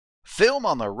Film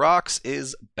on the Rocks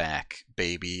is back,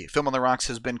 baby. Film on the Rocks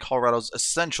has been Colorado's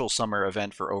essential summer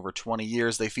event for over 20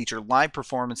 years. They feature live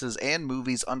performances and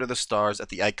movies under the stars at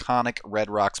the iconic Red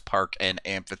Rocks Park and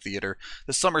Amphitheater.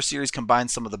 The summer series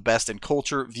combines some of the best in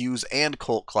culture, views, and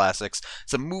cult classics.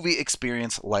 It's a movie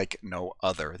experience like no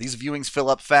other. These viewings fill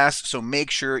up fast, so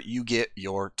make sure you get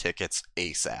your tickets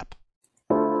ASAP.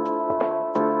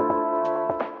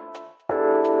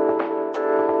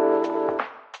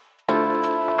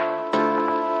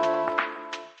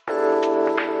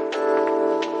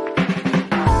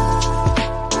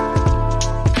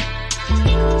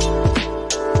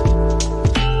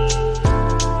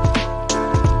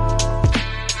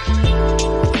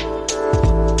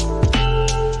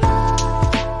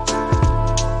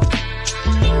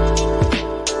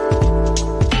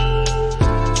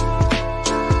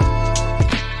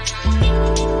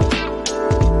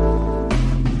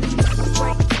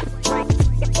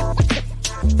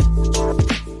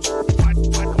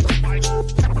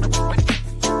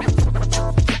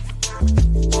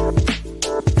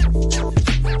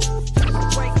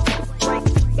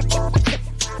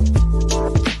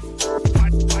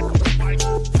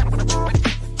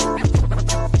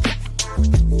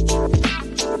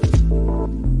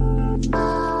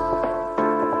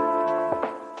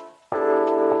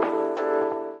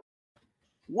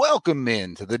 Welcome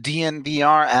into the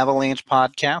DNVR Avalanche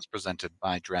Podcast presented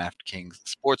by DraftKings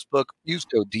Sportsbook. Use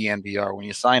code DNVR when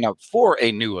you sign up for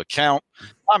a new account.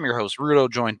 I'm your host, Rudo,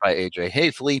 joined by AJ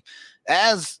Hefele.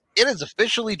 As it is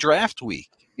officially draft week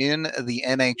in the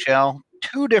NHL,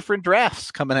 two different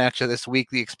drafts coming at you this week,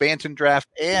 the expansion draft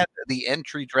and the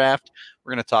entry draft.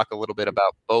 We're going to talk a little bit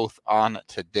about both on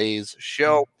today's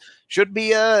show. Should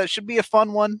be a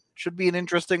fun one. Should be an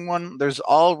interesting one. There's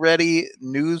already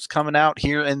news coming out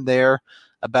here and there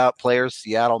about players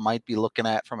Seattle might be looking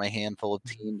at from a handful of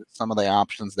teams, some of the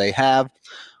options they have.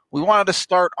 We wanted to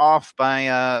start off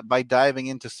by diving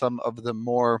into some of the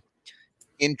more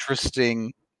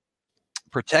interesting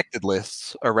protected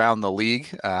lists around the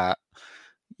league.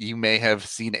 You may have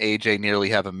seen AJ nearly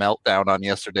have a meltdown on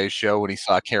yesterday's show when he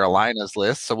saw Carolina's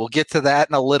list, so we'll get to that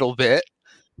in a little bit.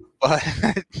 But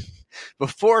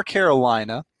before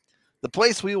Carolina, the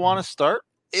place we want to start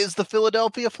is the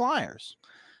Philadelphia Flyers.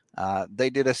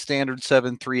 They did a standard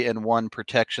 7-3-1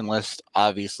 protection list,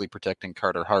 obviously protecting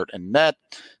Carter Hart and net,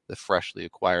 the freshly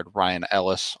acquired Ryan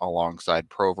Ellis alongside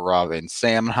Provorov and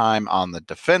Samheim on the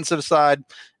defensive side,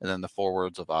 and then the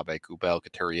forwards of Abe Kubel,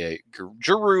 Couturier,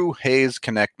 Giroux, Hayes,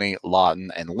 Konechny,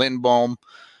 Lawton, and Lindholm.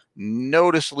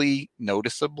 Noticeably,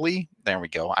 there we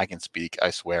go, I can speak, I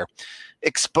swear,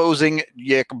 exposing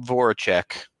Jakub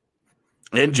Voracek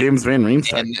and James Van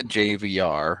Riemsdyk and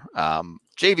JVR.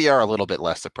 JVR a little bit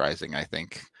less surprising, I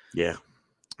think. Yeah.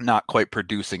 Not quite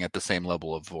producing at the same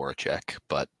level of Voracek,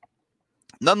 but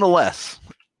nonetheless,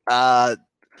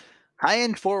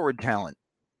 high-end forward talent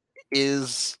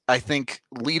is, I think,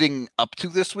 leading up to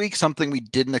this week, something we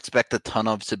didn't expect a ton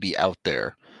of to be out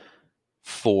there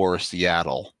for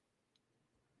Seattle.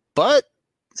 But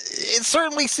it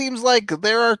certainly seems like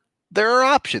there are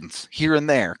options here and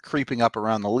there creeping up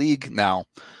around the league. Now,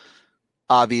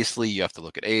 obviously, you have to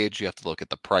look at age, you have to look at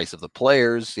the price of the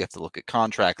players, you have to look at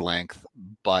contract length,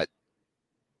 but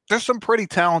there's some pretty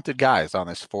talented guys on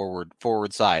this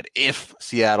forward side if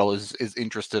Seattle is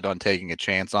interested on taking a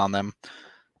chance on them.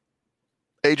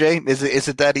 AJ, is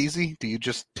it that easy? Do you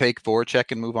just take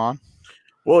Voracek and move on?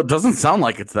 Well, it doesn't sound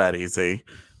like it's that easy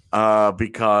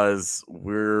because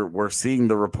we're seeing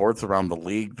the reports around the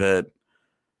league that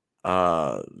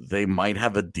they might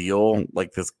have a deal,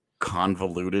 like this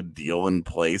convoluted deal in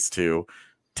place to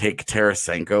take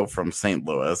Tarasenko from St.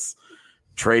 Louis,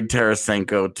 trade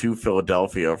Tarasenko to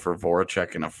Philadelphia for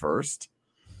Voracek and a first.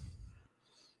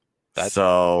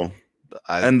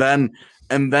 And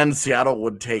then Seattle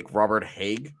would take Robert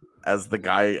Haig as the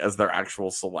guy, as their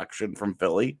actual selection from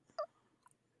Philly.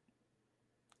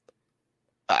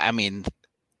 I mean,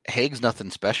 Haig's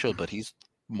nothing special, but he's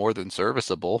more than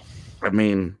serviceable. I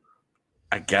mean,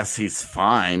 I guess he's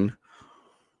fine.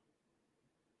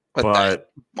 But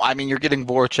I mean, you're getting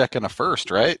Voracek in a first,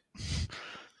 right?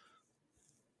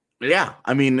 Yeah.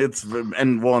 I mean, and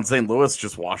St. Louis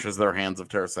just washes their hands of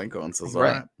Tarasenko and says, all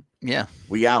right. Yeah.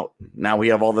 We out. Now we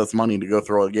have all this money to go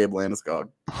throw at Gabe Landeskog.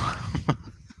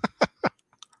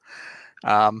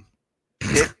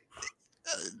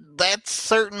 That's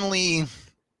certainly...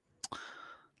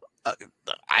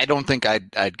 I don't think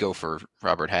I'd go for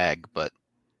Robert Haig, but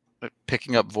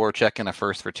picking up Voracek in a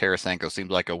first for Tarasenko seems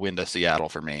like a win to Seattle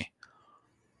for me.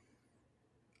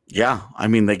 Yeah, I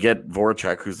mean, they get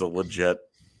Voracek, who's a legit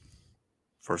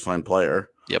first-line player.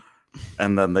 Yep.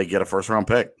 And then they get a first-round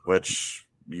pick, which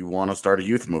you want to start a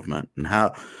youth movement. And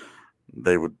how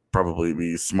they would probably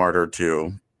be smarter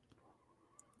to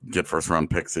get first-round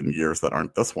picks in years that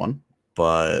aren't this one.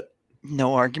 But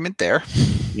no argument there.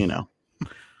 You know,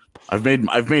 I've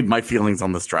made my feelings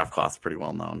on this draft class pretty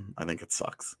well known. I think it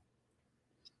sucks.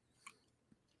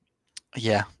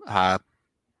 Yeah.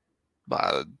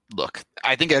 Look,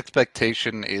 I think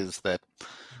expectation is that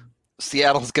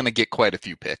Seattle's going to get quite a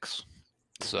few picks.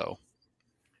 So,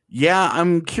 yeah,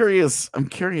 I'm curious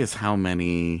how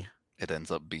many it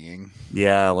ends up being.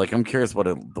 Yeah, like I'm curious what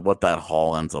that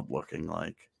haul ends up looking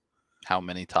like. How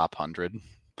many top 100?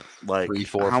 Like 3,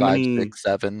 4, 5, 6,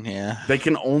 7. Yeah, they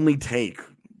can only take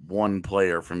one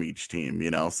player from each team,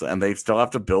 so, and they still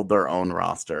have to build their own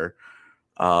roster.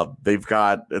 It's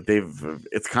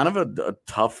kind of a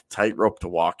tough tightrope to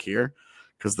walk here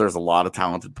because there's a lot of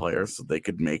talented players, so they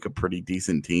could make a pretty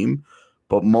decent team.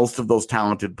 But most of those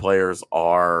talented players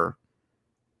are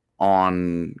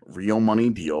on real money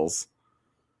deals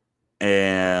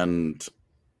and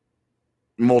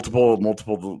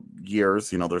multiple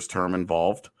years. There's term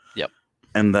involved. Yep.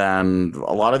 And then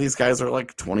a lot of these guys are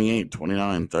like 28,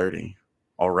 29, 30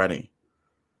 already.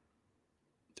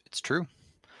 It's true.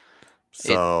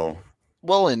 So,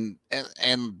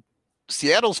 and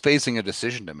Seattle's facing a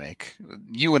decision to make.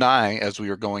 You and I, as we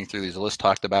were going through these lists,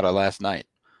 talked about it last night.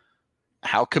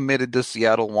 How committed does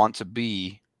Seattle want to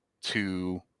be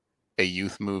to a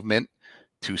youth movement,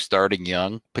 to starting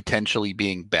young, potentially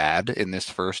being bad in this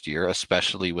first year,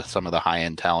 especially with some of the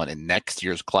high-end talent in next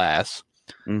year's class?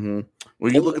 Mm-hmm.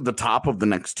 Well, you look at the top of the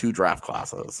next 2 draft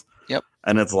classes. Yep.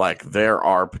 And it's like there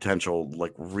are potential,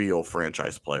 like, real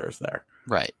franchise players there.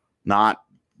 Right. Not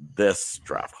this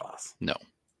draft class. No.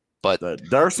 But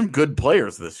there are some good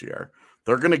players this year.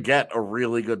 They're going to get a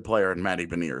really good player in Matty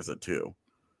Beniers at 2.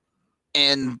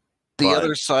 And the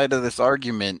other side of this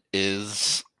argument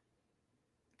is,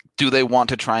 do they want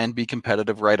to try and be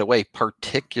competitive right away,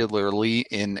 particularly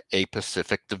in a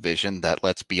Pacific division that,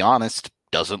 let's be honest,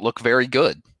 doesn't look very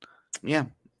good? Yeah.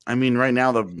 I mean, right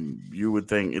now, you would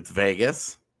think it's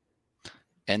Vegas.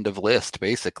 End of list,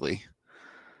 basically.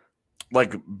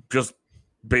 Like, just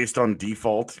based on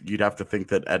default, you'd have to think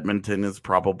that Edmonton is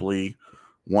probably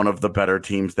one of the better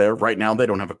teams there. Right now, they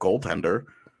don't have a goaltender.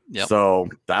 Yep. So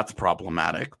that's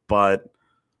problematic. But,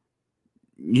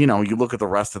 you look at the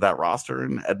rest of that roster,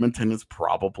 and Edmonton is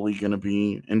probably going to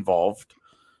be involved.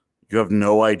 You have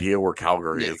no idea where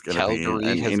Calgary is going to be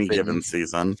in any given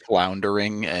season.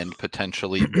 Floundering and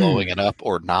potentially blowing it up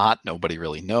or not. Nobody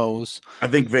really knows. I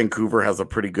think Vancouver has a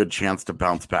pretty good chance to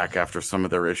bounce back after some of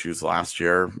their issues last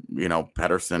year.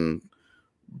 Pettersson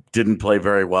didn't play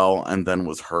very well and then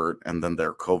was hurt, and then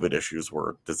their COVID issues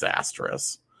were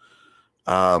disastrous.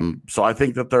 So I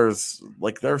think that there's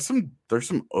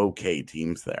some okay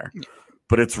teams there,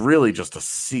 but it's really just a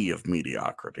sea of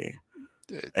mediocrity.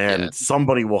 And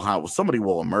somebody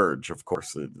will emerge. Of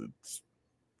course, it's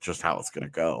just how it's going to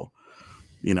go.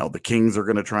 The Kings are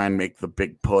going to try and make the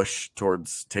big push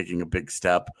towards taking a big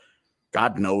step.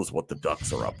 God knows what the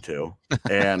Ducks are up to.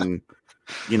 And,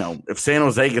 if San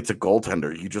Jose gets a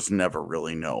goaltender, you just never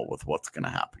really know with what's going to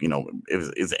happen.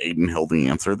 Is Aiden Hill the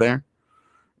answer there?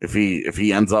 If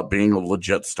he ends up being a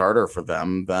legit starter for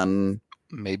them, then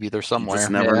maybe they're somewhere. You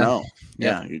just never know.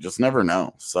 Yeah, you just never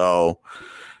know. So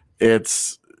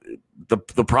it's the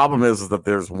problem is that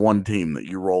there's one team that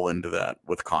you roll into that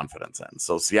with confidence in.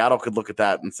 So Seattle could look at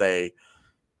that and say,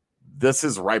 this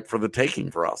is ripe for the taking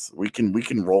for us. We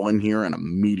can roll in here and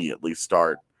immediately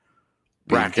start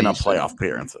racking up playoff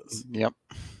appearances. Yep.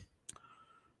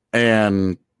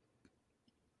 And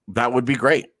that would be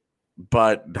great.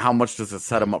 But how much does it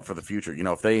set them up for the future?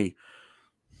 If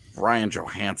Ryan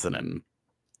Johansson and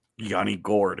Yanni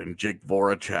Gord and Jake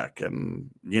Voracek and,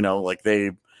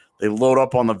 they load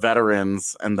up on the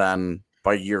veterans, and then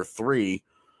by year 3,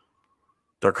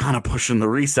 they're kind of pushing the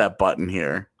reset button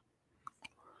here.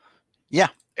 Yeah,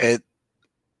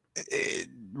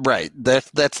 right.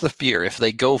 That's the fear. If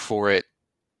they go for it,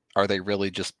 are they really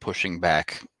just pushing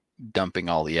back, dumping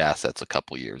all the assets a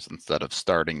couple years instead of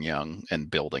starting young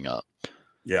and building up?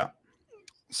 Yeah.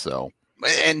 So,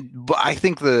 but I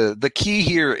think the key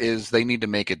here is they need to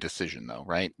make a decision, though,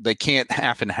 right? They can't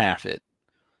half and half it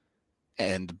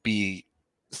and be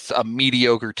a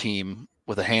mediocre team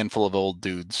with a handful of old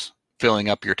dudes filling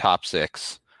up your top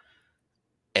 6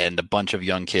 and a bunch of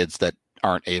young kids that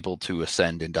aren't able to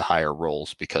ascend into higher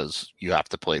roles because you have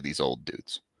to play these old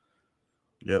dudes.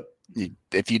 Yep.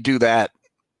 If you do that,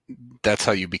 that's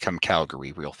how you become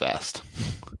Calgary real fast.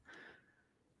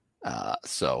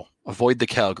 So avoid the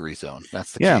Calgary zone.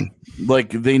 That's the key. Like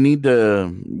they need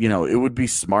to, it would be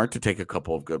smart to take a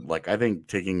couple of good, like I think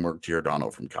taking Mark Giordano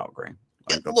from Calgary.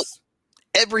 Like Look,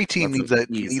 every team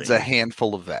needs a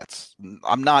handful of vets.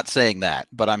 I'm not saying that,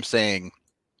 but I'm saying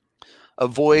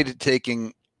avoid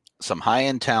taking some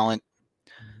high-end talent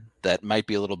that might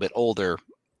be a little bit older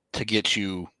to get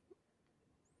you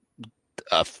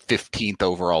a 15th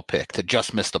overall pick to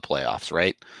just miss the playoffs,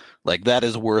 right? Like that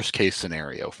is worst case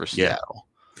scenario for Seattle.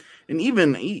 And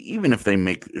even if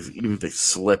they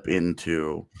slip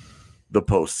into the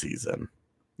postseason,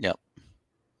 yep.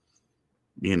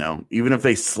 Even if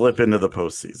they slip into the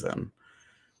postseason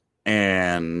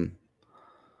and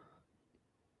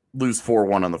lose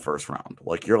 4-1 on the first round,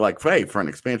 like you're like, hey, for an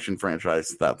expansion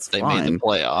franchise, that's they fine. Made the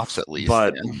playoffs at least,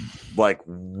 but like,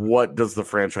 what does the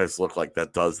franchise look like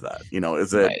that does that?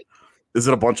 Is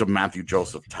it a bunch of Matthew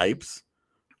Joseph types?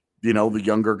 The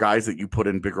younger guys that you put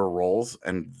in bigger roles,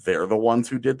 and they're the ones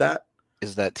who did that.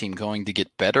 Is that team going to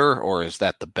get better, or is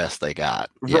that the best they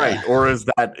got? Right, or is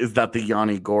that the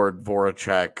Yanni Gord,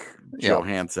 Voracek,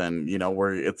 Johansson?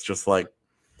 Where it's just like,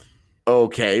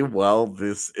 okay, well,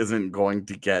 this isn't going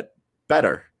to get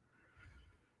better.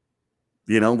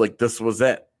 Like this was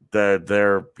it.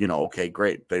 They're okay,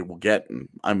 great. They will get.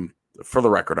 I'm for the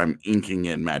record, I'm inking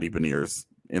in Matty Beniers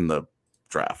in the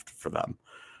draft for them.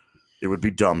 It would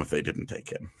be dumb if they didn't take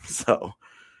him. So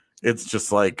it's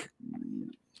just like,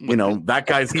 that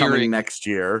guy's coming next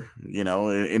year,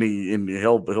 and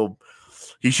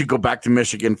he should go back to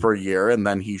Michigan for a year, and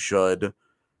then he should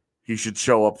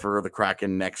show up for the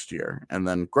Kraken next year, and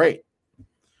then great.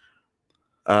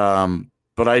 But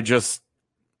I just,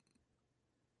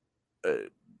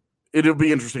 it'll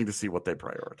be interesting to see what they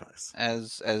prioritize.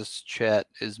 As Chat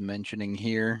is mentioning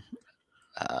here,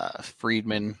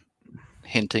 Friedman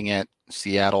hinting at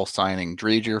Seattle signing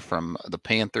Dreger from the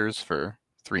Panthers for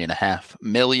 $3.5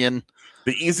 million.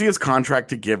 The easiest contract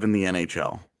to give in the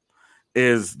NHL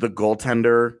is the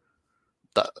goaltender,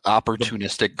 the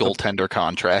opportunistic goaltender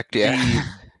contract. Yeah,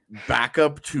 the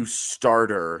backup to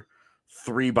starter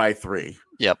 3x3.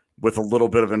 Yep, with a little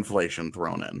bit of inflation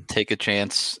thrown in. Take a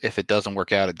chance. If it doesn't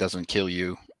work out, it doesn't kill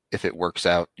you. If it works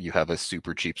out, you have a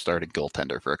super cheap starting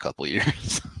goaltender for a couple of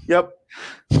years. Yep.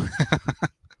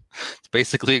 It's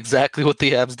basically exactly what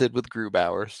the Avs did with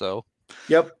Grubauer. So,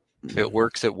 yep. If it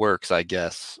works, I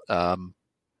guess. Where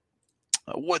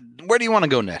do you want to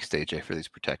go next, AJ, for these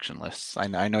protection lists? I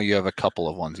know you have a couple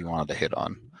of ones you wanted to hit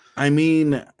on. I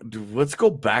mean, let's go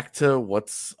back to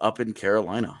what's up in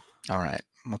Carolina. All right.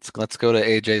 Let's go to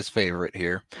AJ's favorite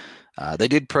here. They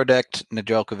did protect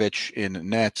Nedeljkovic in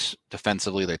net.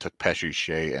 Defensively, they took Pesce,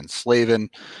 Shea, and Slavin.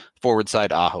 Forward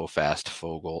side, Aho, Fast,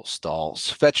 Fogle, Stahl,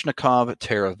 Svechnikov,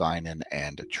 Teravainen,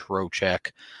 and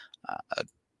Trocheck.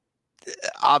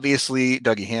 Obviously,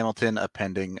 Dougie Hamilton, a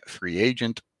pending free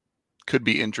agent, could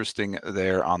be interesting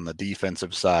there on the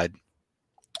defensive side.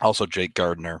 Also, Jake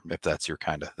Gardiner, if that's your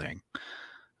kind of thing.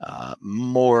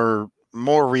 More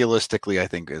realistically, I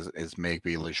think is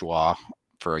maybe Lajoie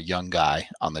for a young guy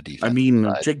on the defense. I mean,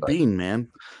 side, Jake Bean, man.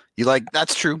 You like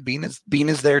that's true. Bean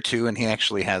is there too, and he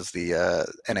actually has the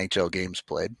NHL games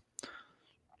played.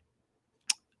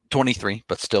 23,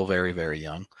 but still very, very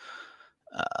young.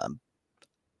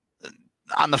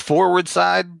 On the forward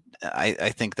side, I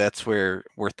think that's where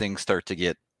things start to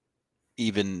get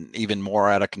even more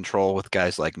out of control with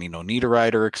guys like Nino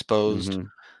Niederreiter exposed.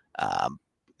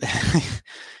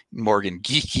 Morgan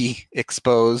Geekie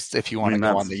exposed, if you want to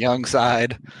go on the young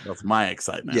side. That's my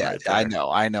excitement. Yeah, right I know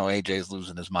AJ's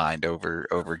losing his mind over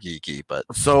Geekie, but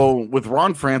so with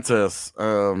Ron Francis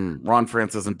and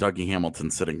Dougie Hamilton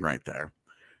sitting right there,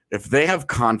 if they have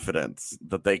confidence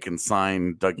that they can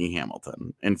sign Dougie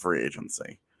Hamilton in free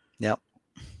agency, yep,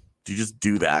 do you just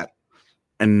do that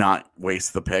and not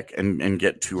waste the pick and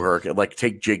get two Hurricane, like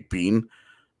take Jake Bean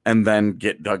and then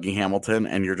get Dougie Hamilton,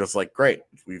 and you're just like, great,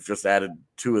 we've just added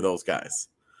two of those guys.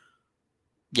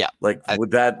 Yeah, like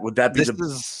would that be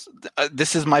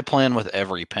this is my plan with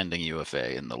every pending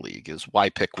UFA in the league is why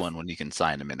pick one when you can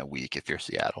sign him in a week if you're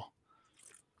Seattle.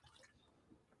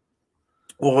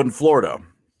 Well, in Florida,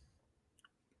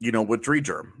 with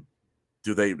Dreger,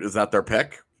 is that their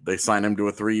pick? They sign him to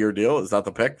a 3-year deal. Is that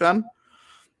the pick then?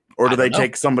 Or do they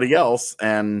take somebody else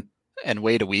and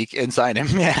wait a week and sign him?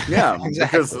 Yeah,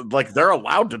 exactly. Because they're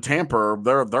allowed to tamper.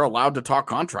 They're allowed to talk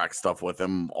contract stuff with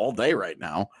him all day right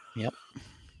now. Yep.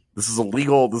 This is a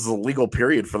legal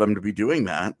period for them to be doing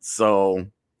that. So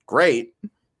great.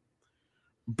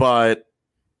 But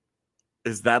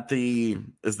is that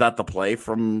the play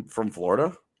from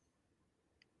Florida?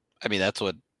 I mean, that's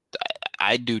what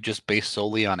I do, just based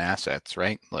solely on assets,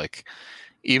 right? Like,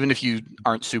 Even if you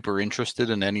aren't super interested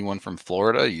in anyone from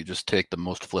Florida, you just take the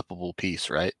most flippable piece,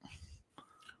 right?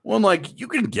 Well, like you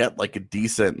can get like a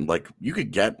decent, like you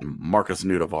could get Marcus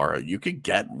Nudavara, you could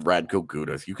get Radko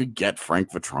Gudas, you could get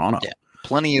Frank Vetrano. Yeah,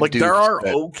 plenty of like dudes there are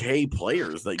okay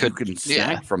players that you can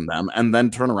snag from them and then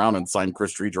turn around and sign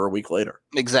Chris Driedger a week later.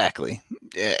 Exactly.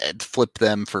 Flip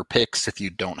them for picks if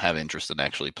you don't have interest in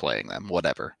actually playing them,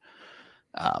 whatever.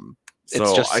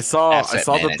 So I saw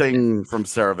the thing from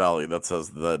Sarah Valley that says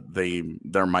that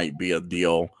there might be a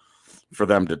deal for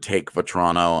them to take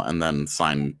Vetrano and then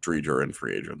sign Driedger in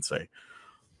free agency.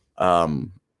 But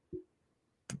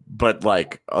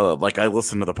like I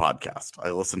listened to the podcast.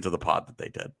 I listened to the pod that they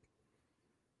did.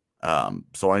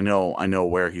 So I know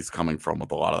where he's coming from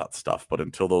with a lot of that stuff. But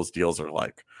until those deals are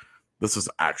like, this is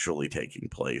actually taking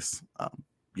place,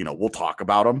 we'll talk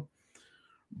about them.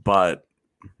 But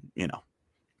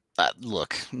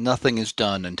look, nothing is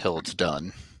done until it's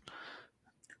done.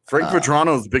 Frank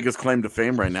Vetrano's biggest claim to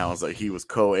fame right now is that he was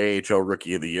co-AHL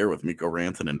Rookie of the Year with Mikko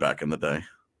Rantanen back in the day.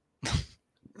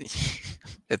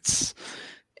 It's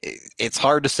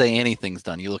hard to say anything's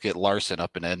done. You look at Larson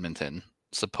up in Edmonton.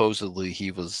 Supposedly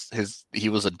he was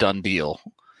a done deal,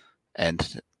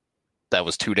 and that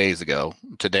was 2 days ago.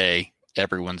 Today,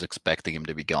 everyone's expecting him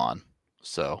to be gone.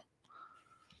 So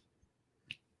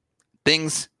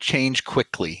things change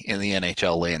quickly in the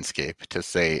NHL landscape, to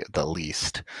say the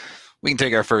least. We can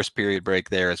take our first period break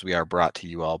there, as we are brought to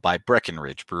you all by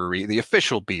Breckenridge Brewery, the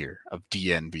official beer of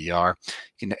DNVR.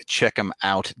 You can check them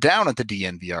out down at the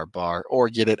DNVR bar or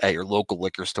get it at your local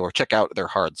liquor store. Check out their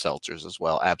hard seltzers as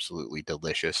well. Absolutely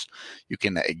delicious. You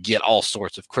can get all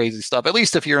sorts of crazy stuff, at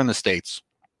least if you're in the States.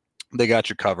 They got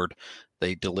you covered.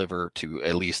 They deliver to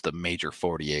at least the major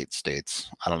 48 states.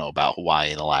 I don't know about Hawaii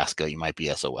and Alaska. You might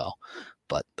be SOL.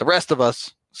 But the rest of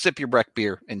us, sip your Breck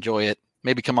beer. Enjoy it.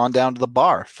 Maybe come on down to the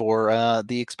bar for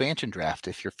the expansion draft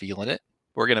if you're feeling it.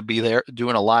 We're going to be there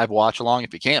doing a live watch along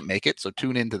if you can't make it, so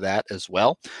tune into that as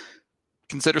well.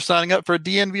 Consider signing up for a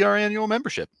DNVR annual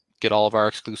membership. Get all of our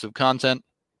exclusive content.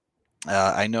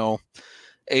 I know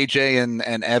AJ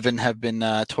and Evan have been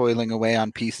toiling away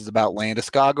on pieces about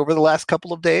Landeskog over the last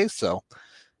couple of days, so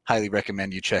highly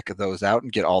recommend you check those out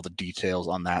and get all the details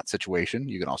on that situation.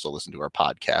 You can also listen to our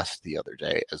podcast the other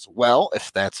day as well,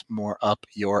 if that's more up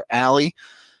your alley.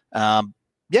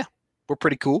 We're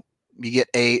pretty cool. You get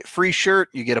a free shirt.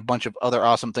 You get a bunch of other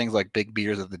awesome things like big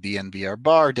beers at the DNVR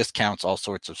bar, discounts, all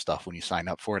sorts of stuff when you sign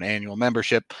up for an annual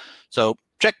membership. So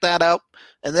check that out.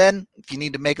 And then if you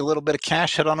need to make a little bit of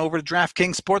cash, head on over to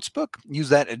DraftKings Sportsbook. Use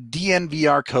that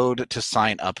DNVR code to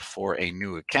sign up for a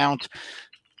new account.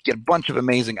 Get a bunch of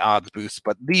amazing odds boosts,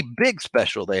 but the big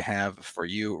special they have for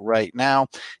you right now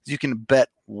is you can bet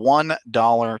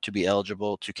 $1 to be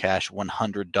eligible to cash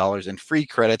 $100 in free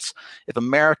credits if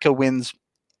America wins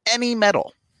any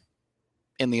medal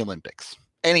in the Olympics.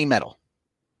 Any medal.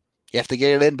 You have to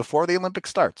get it in before the Olympics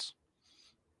starts.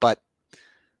 But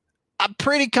I'm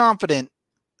pretty confident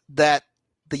that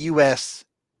the U.S.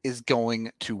 is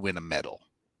going to win a medal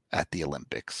at the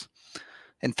Olympics.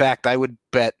 In fact, I would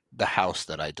bet the house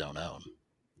that I don't own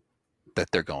that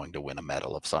they're going to win a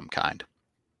medal of some kind.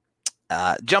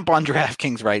 Jump on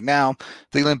DraftKings right now.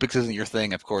 If the Olympics isn't your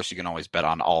thing, of course, you can always bet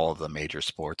on all of the major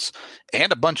sports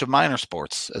and a bunch of minor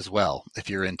sports as well. If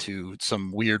you're into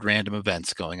some weird random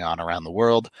events going on around the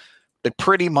world, they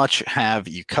pretty much have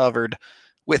you covered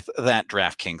with that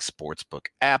DraftKings Sportsbook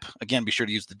app. Again, be sure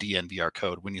to use the DNVR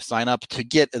code when you sign up to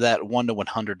get that $1 to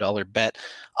 $100 bet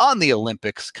on the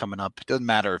Olympics coming up. It doesn't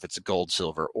matter if it's a gold,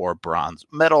 silver, or bronze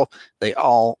medal. They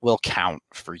all will count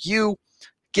for you.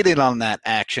 Get in on that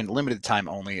action. Limited time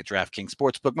only at DraftKings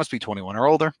Sportsbook. Must be 21 or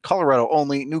older. Colorado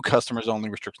only. New customers only.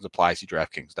 Restrictions apply. See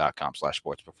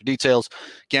DraftKings.com/sportsbook for details.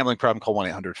 Gambling problem? Call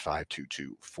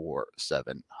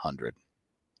 1-800-522-4700.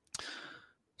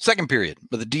 Second period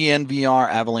of the DNVR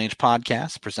Avalanche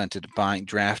Podcast, presented by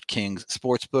DraftKings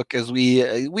Sportsbook, as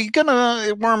we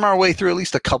gonna worm our way through at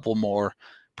least a couple more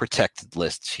protected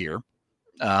lists here.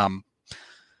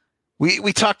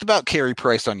 We talked about Carey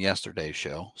Price on yesterday's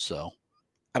show, so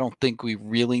I don't think we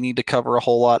really need to cover a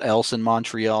whole lot else in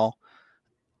Montreal.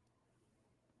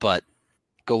 But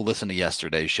go listen to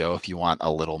yesterday's show if you want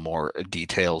a little more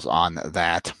details on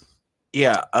that.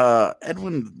 Yeah,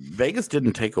 Edwin, Vegas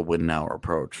didn't take a win now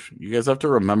approach. You guys have to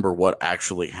remember what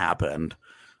actually happened.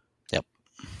 Yep.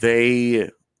 They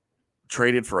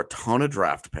traded for a ton of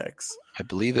draft picks. I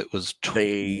believe it was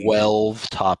 12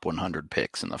 top 100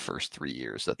 picks in the first 3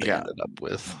 years that they ended up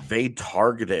with. They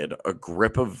targeted a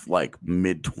grip of like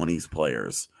mid-20s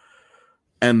players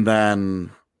and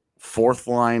then fourth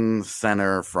line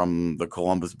center from the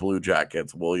Columbus Blue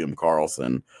Jackets, William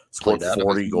Karlsson, scored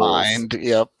 40 goals.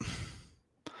 Yep.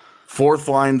 Fourth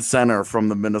line center from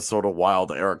the Minnesota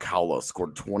Wild, Eric Howla,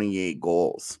 scored 28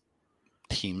 goals.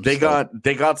 They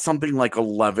got something like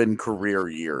 11 career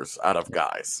years out of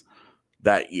guys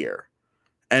that year.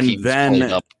 And teams then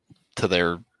played up to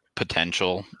their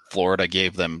potential. Florida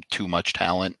gave them too much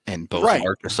talent, and both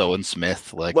Marchessault and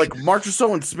Smith. Like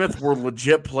Marchessault and Smith were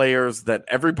legit players that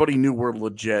everybody knew were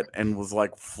legit and was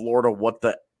like, Florida, what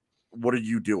are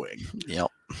you doing? Yep.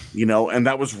 And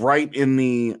that was right in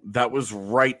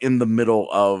the middle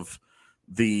of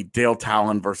the Dale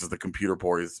Talon versus the Computer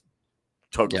Boys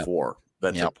tug of war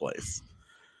that took place.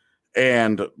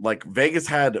 And like Vegas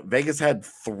had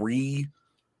 3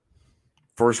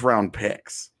 first round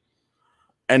picks.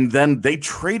 And then they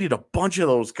traded a bunch of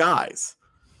those guys.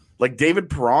 Like David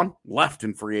Perron left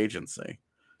in free agency.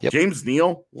 Yep. James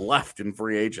Neal left in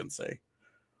free agency.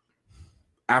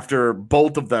 After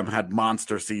both of them had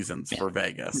monster seasons for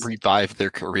Vegas. Revived their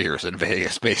careers in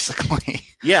Vegas, basically.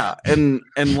 Yeah. And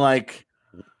like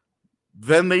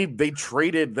then they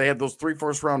traded, they had those 3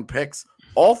 first round picks.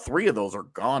 All 3 of those are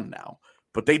gone now.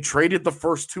 But they traded the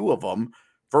first 2 of them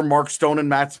for Mark Stone and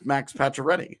Max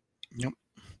Pacioretty. Yep.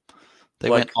 They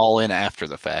went all in after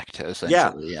the fact,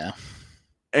 essentially. Yeah.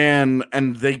 And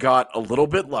they got a little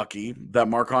bit lucky that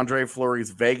Marc-Andre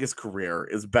Fleury's Vegas career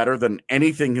is better than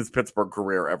anything his Pittsburgh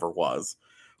career ever was,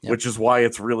 which is why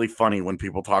it's really funny when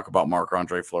people talk about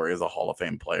Marc-Andre Fleury as a Hall of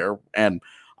Fame player. And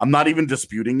I'm not even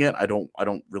disputing it. I don't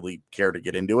really care to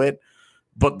get into it.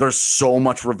 But there's so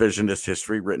much revisionist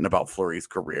history written about Fleury's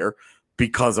career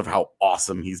because of how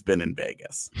awesome he's been in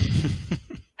Vegas.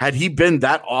 Had he been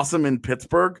that awesome in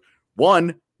Pittsburgh,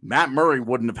 1, Matt Murray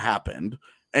wouldn't have happened.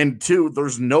 And 2,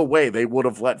 there's no way they would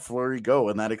have let Fleury go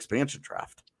in that expansion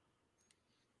draft.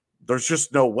 There's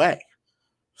just no way.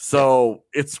 So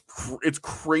it's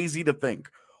crazy to think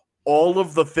all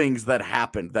of the things that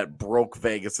happened that broke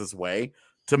Vegas's way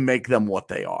to make them what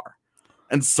they are.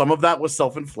 And some of that was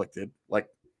self-inflicted, like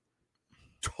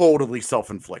totally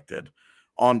self-inflicted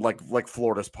on like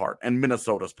Florida's part and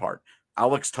Minnesota's part.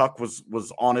 Alex Tuck was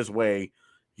on his way.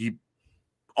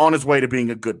 On his way to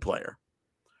being a good player.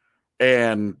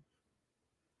 And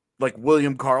like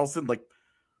William Karlsson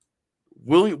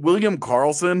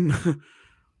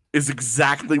is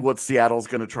exactly what Seattle's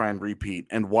going to try and repeat,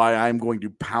 and why I'm going to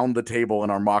pound the table in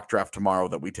our mock draft tomorrow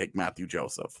that we take Matthew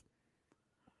Joseph.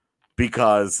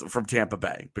 From Tampa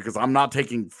Bay. Because I'm not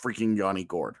taking freaking Yanni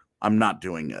Gourde. I'm not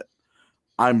doing it.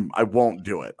 I won't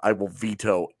do it. I will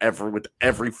veto with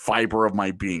every fiber of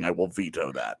my being. I will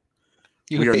veto that.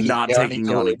 We are not taking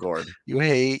Yanni Gourde. You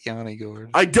hate Yanni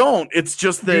Gourde. I don't. It's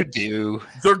just that you do.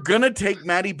 They're gonna take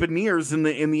Matty Beniers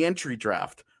in the entry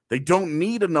draft. They don't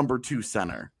need a number 2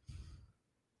 center.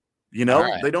 They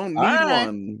don't need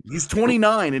one. He's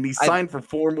 29 and he's signed for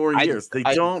 4 more years. They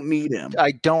don't need him.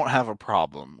 I don't have a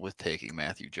problem with taking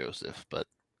Matthew Joseph, but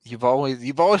you've always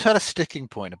had a sticking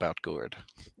point about Gourde.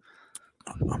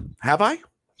 Have I?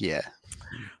 Yeah.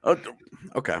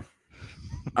 Okay.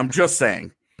 I'm just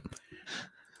saying.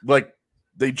 Like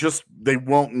they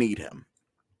won't need him.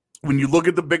 When you look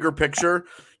at the bigger picture,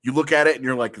 you look at it and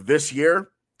you're like, this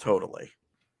year, totally.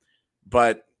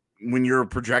 But when you're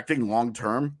projecting long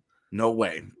term, no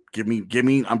way. Give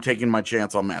me. I'm taking my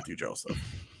chance on Matthew Joseph.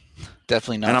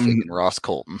 Definitely not taking Ross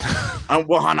Colton.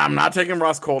 I'm not taking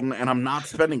Ross Colton, and I'm not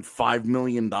spending $5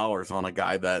 million on a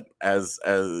guy that, as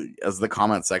the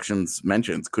comment sections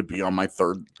mentions, could be my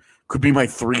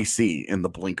 3C in the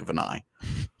blink of an eye.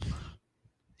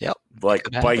 Yep. Like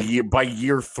by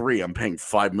year 3, I'm paying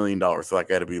 $5 million for that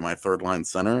guy to be my 3rd line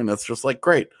center, and it's just like,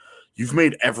 great. You've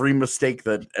made every mistake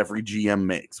that every GM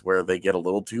makes, where they get a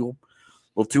little too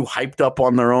hyped up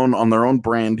on their own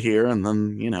brand here, and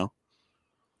then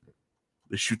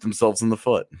they shoot themselves in the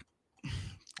foot.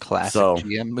 Classic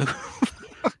GM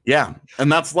move. Yeah,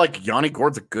 and that's like Yanni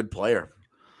Gourde's a good player.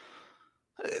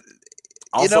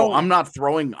 Also, I'm not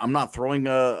throwing a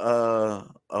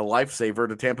lifesaver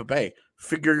to Tampa Bay.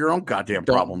 Figure your own goddamn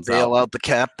problems out. Bail out the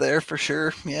cap there for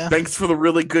sure. Yeah. Thanks for the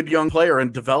really good young player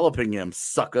and developing him,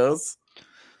 suckers.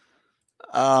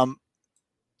 Going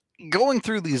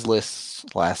through these lists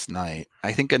last night,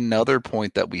 I think another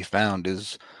point that we found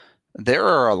is there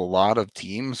are a lot of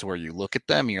teams where you look at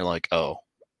them and you're like, oh,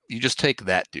 you just take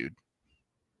that dude.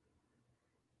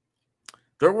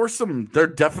 There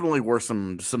definitely were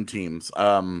some teams.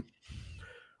 I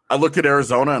looked at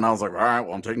Arizona and I was like, all right,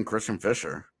 well, I'm taking Christian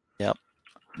Fischer. Yep.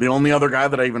 The only other guy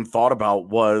that I even thought about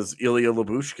was Ilya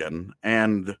Lyubushkin.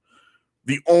 And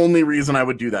the only reason I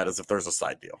would do that is if there's a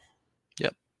side deal.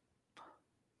 Yep.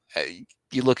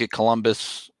 you look at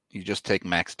Columbus, you just take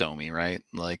Max Domi, right?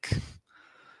 Like,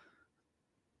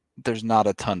 there's not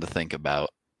a ton to think about.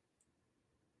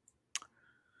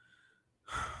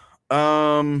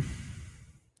 Can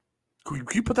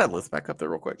you put that list back up there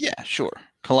real quick? Yeah, sure.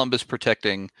 Columbus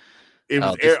protecting.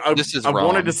 This is wrong. I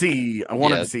wanted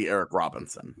to see Eric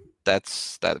Robinson.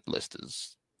 That list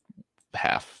is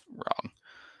half wrong.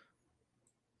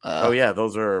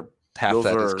 Those are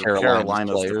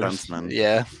Carolina's defensemen.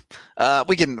 Yeah,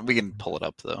 we can pull it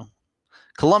up though.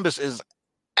 Columbus is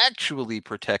actually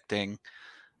protecting.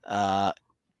 On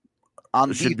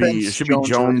defense, it should be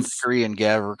Jones, Curry, and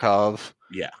Gavrikov.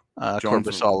 Yeah,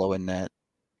 Korpisalo in net.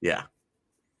 Yeah.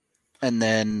 And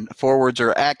then forwards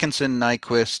are Atkinson,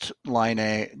 Nyquist,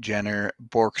 Line, Jenner,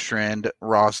 Borkstrand,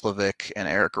 Roslovic, and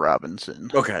Eric Robinson.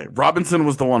 Okay, Robinson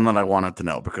was the one that I wanted to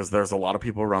know because there's a lot of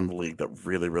people around the league that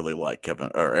really, really like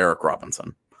Eric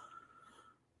Robinson.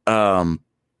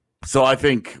 So I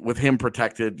think with him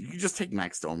protected, you just take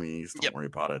Max Domi. Don't worry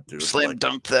about it, dude. Slam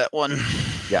dunk that one.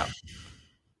 Yeah.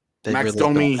 Max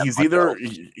Domi,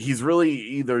 he's really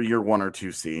either year 1 or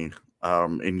 2C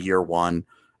in year 1.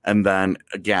 And then,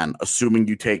 again, assuming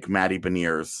you take Matty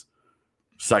Beniers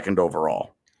second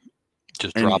overall.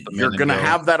 Just drop him. You're going to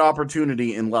have that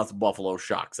opportunity unless Buffalo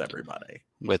shocks everybody.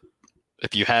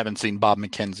 If you haven't seen Bob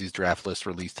McKenzie's draft list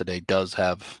released today, does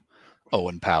have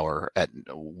Owen Power at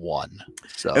 1.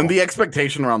 So, and the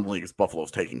expectation around the league is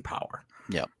Buffalo's taking Power.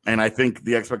 Yeah. And I think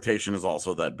the expectation is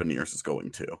also that Beniers is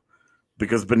going to.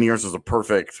 Because Beniers is a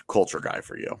perfect culture guy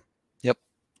for you. Yep.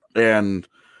 And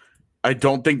I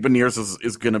don't think Beniers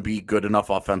is going to be good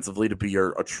enough offensively to be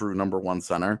a true number 1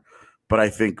 center. But I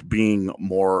think being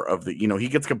more of the, he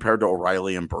gets compared to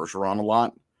O'Reilly and Bergeron a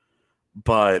lot.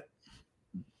 But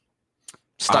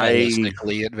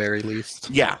stylistically, at very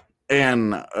least. Yeah.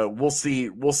 And we'll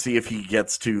see if he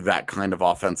gets to that kind of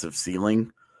offensive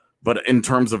ceiling. But in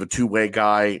terms of a two-way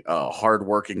guy, a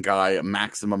hardworking guy, a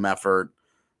maximum effort,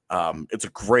 it's a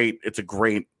great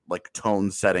like tone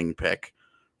setting pick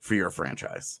for your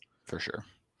franchise. For sure.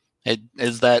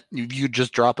 Is that you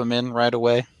just drop him in right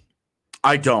away?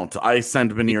 I don't. I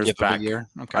send Beniers back.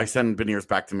 Okay. I send Beniers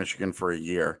back to Michigan for a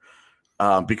year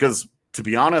because, to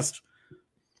be honest,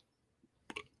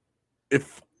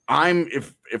 if I'm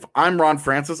Ron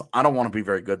Francis, I don't want to be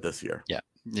very good this year. Yeah,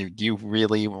 you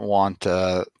really want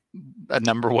a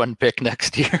number 1 pick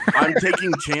next year. I'm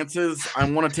taking chances. I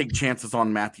want to take chances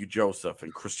on Matthew Joseph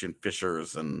and Christian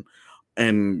Fishers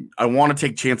and I want to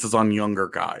take chances on younger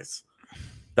guys.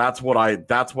 That's what I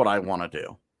want to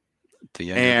do. The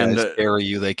younger guys carry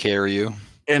you, they carry you.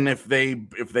 And if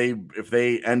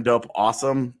they end up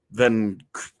awesome, then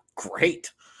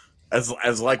great.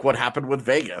 As like what happened with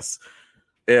Vegas.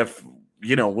 If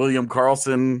William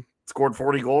Karlsson scored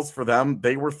 40 goals for them,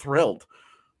 they were thrilled.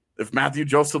 If Matthew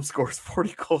Joseph scores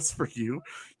 40 goals for you,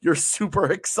 you're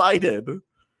super excited.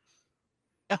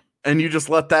 Yeah. And you just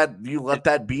let that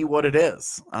be what it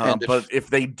is. But if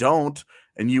they don't,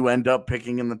 and you end up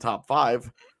picking in the top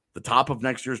 5, the top of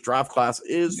next year's draft class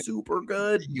is super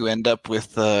good. You end up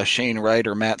with Shane Wright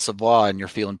or Matt Savoie, and you're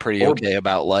feeling pretty okay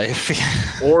about life.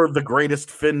 Or the greatest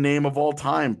Finn name of all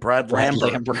time, Brad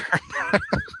Lambert.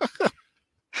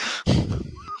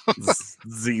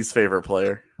 Z's favorite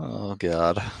player. Oh,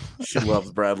 God. She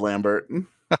loves Brad Lambert.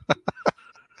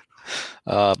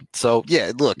 So,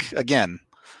 yeah, look, again,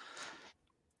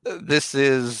 this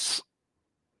is,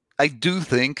 I do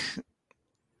think,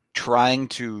 trying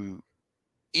to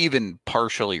even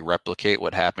partially replicate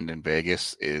what happened in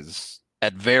Vegas is,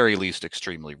 at very least,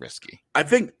 extremely risky. I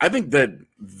think that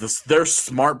their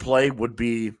smart play would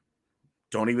be,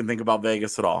 don't even think about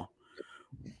Vegas at all.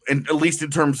 And at least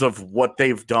in terms of what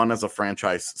they've done as a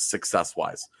franchise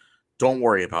success-wise. Don't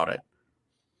worry about it.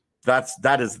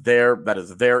 That is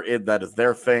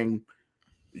their thing.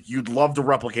 You'd love to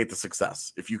replicate the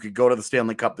success. If you could go to the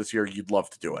Stanley Cup this year, you'd love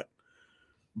to do it.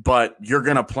 But you're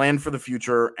going to plan for the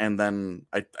future, and then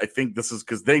I think this is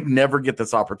because they never get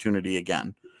this opportunity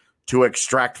again to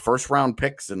extract first-round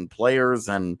picks and players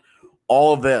and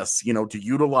all of this, to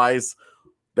utilize.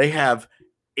 They have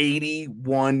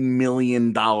 $81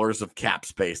 million of cap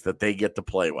space that they get to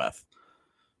play with.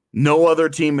 No other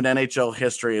team in NHL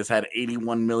history has had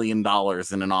 $81 million in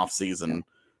an offseason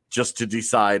just to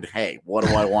decide, hey, what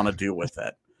do I want to do with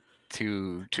it?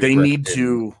 They need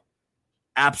to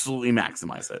absolutely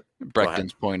maximize it.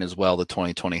 Brecton's point as well, the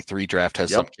 2023 draft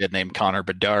has some kid named Connor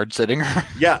Bedard sitting.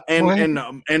 Yeah, and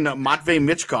Matvei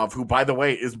Michkov, who, by the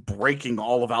way, is breaking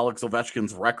all of Alex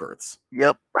Ovechkin's records.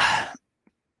 Yep.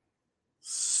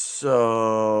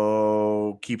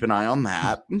 So keep an eye on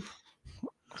that.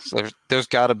 So there's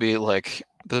got to be like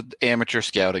The amateur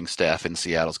scouting staff in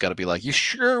Seattle's got to be like, you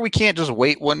sure we can't just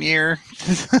wait 1 year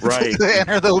Right. to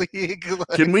enter the league?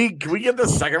 Like, Can we get the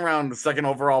second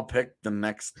overall pick the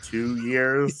next 2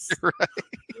 years? right.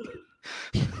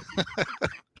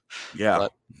 Yeah.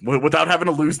 Without having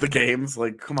to lose the games.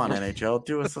 Like, come on, NHL,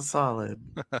 do us a solid.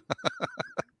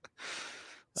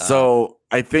 So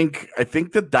I think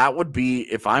that would be,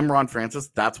 if I'm Ron Francis,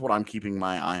 that's what I'm keeping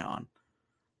my eye on.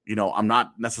 You know, I'm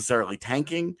not necessarily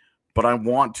tanking, but I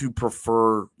want to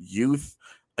prefer youth.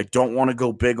 I don't want to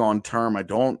go big on term. I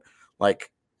don't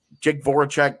like Jake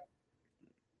Voracek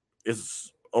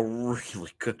is a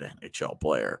really good NHL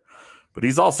player, but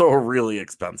he's also a really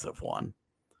expensive one.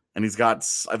 And he's got,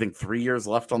 I think, 3 years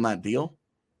left on that deal.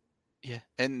 Yeah.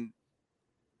 And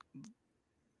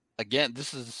again,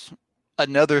 this is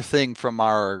another thing from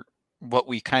what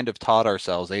we kind of taught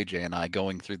ourselves, AJ and I,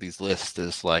 going through these lists,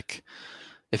 is like,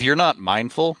 if you're not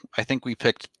mindful, I think we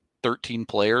picked 13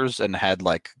 players and had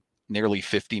like nearly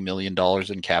 $50 million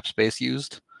in cap space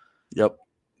used. Yep.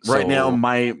 Right now,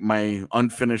 my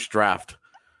unfinished draft,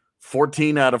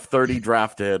 14 out of 30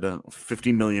 drafted,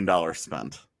 $50 million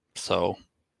spent. So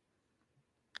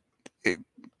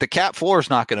the cap floor is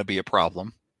not going to be a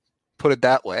problem. Put it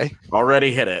that way.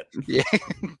 Already hit it. Yeah.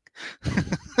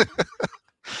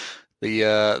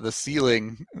 The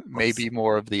ceiling may be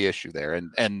more of the issue there.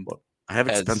 And look, I have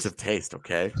expensive taste,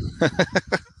 okay?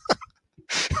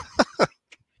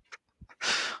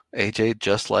 AJ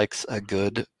just likes a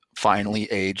good, finely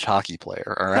aged hockey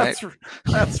player, all right?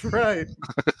 That's right.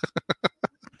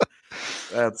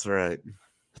 That's right.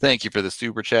 Thank you for the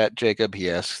super chat, Jacob. He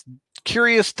asks,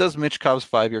 curious, does Mitch Cobb's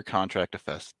 5-year contract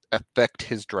affect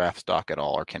his draft stock at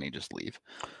all, or can he just leave?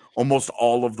 Almost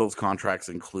all of those contracts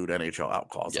include NHL out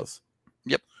clauses.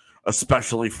 Yep.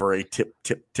 Especially for a tip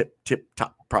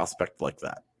top prospect like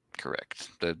that. Correct.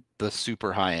 The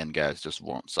super high end guys just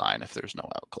won't sign if there's no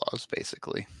out clause,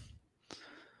 basically.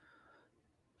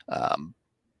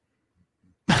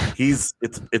 It's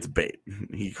bait.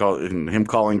 Him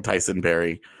calling Tyson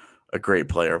Barrie a great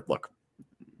player. Look,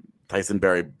 Tyson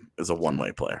Barrie is a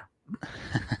one-way player.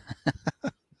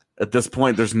 At this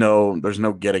point, there's no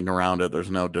getting around it.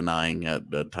 There's no denying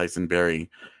it. Tyson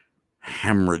Barrie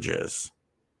hemorrhages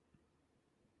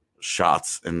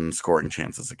shots and scoring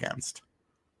chances against.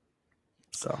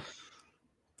 So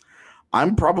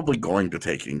I'm probably going to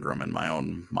take Ingram in my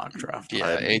own mock draft.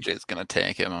 Yeah, AJ's gonna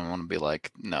tank him. I'm gonna be like,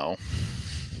 no.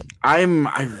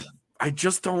 I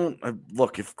just don't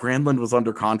look. If Granlund was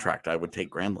under contract, I would take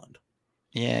Granlund.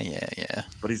 Yeah.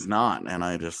 But he's not, and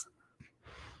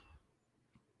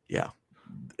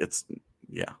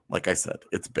like I said,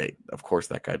 it's bait. Of course,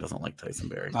 that guy doesn't like Tyson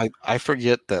Barrie. I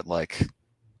forget that like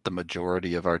the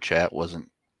majority of our chat wasn't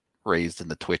raised in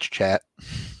the Twitch chat.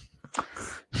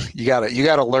 You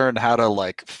gotta learn how to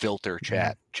like filter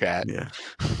chat. Yeah,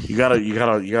 you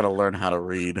gotta learn how to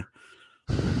read.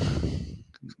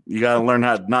 You gotta learn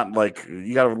how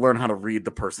to read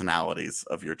the personalities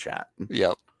of your chat.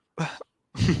 Yep.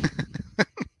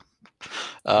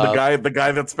 The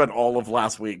guy that spent all of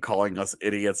last week calling us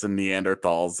idiots and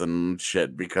Neanderthals and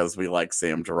shit because we like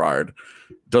Sam Girard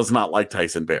does not like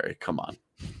Tyson Barrie. Come on.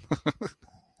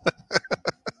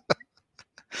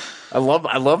 I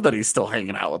love that he's still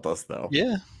hanging out with us though.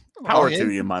 Yeah. Power to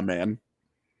you, my man.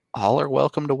 All are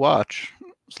welcome to watch,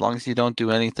 as long as you don't do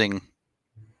anything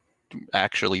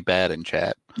actually bad in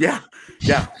chat. Yeah.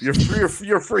 You're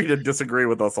free to disagree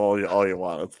with us all you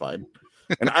want. It's fine.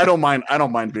 And I don't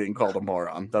mind being called a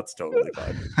moron. That's totally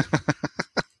fine.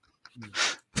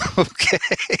 Okay.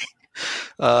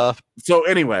 So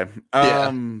anyway,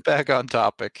 back on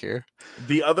topic here.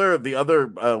 The other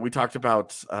we talked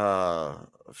about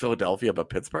Philadelphia, but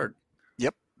Pittsburgh.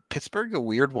 Yep. Pittsburgh, a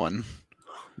weird one.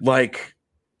 Like,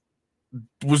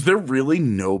 was there really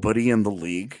nobody in the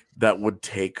league that would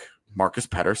take Marcus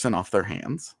Pettersson off their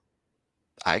hands?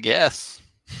 I guess.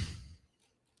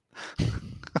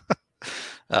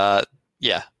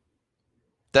 Yeah.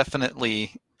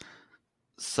 Definitely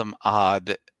some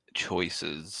odd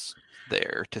choices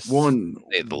there, to say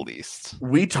the least.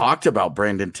 We talked about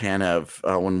Brandon Tanev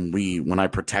when I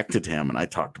protected him, and I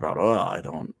talked about, I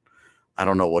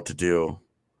don't know what to do.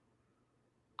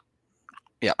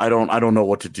 Yeah, I don't know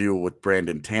what to do with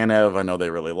Brandon Tanev. I know they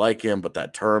really like him, but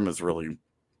that term is really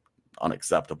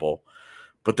unacceptable.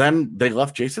 But then they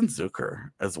left Jason Zucker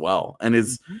as well, and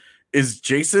is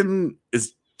Jason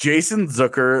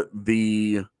Zucker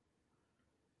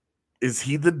is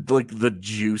he the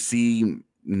juicy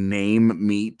name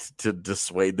meat to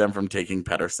dissuade them from taking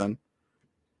Pettersson?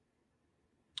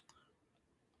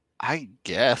 I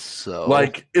guess so.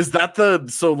 Like, is that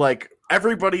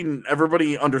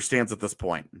everybody understands at this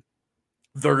point.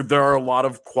 There are a lot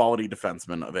of quality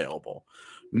defensemen available.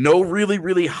 No really,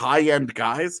 really high-end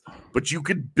guys, but you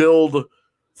could build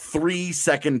 3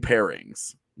 second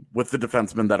pairings with the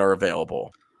defensemen that are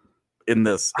available in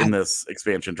this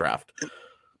expansion draft.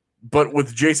 But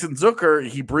with Jason Zucker,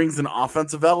 he brings an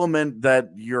offensive element that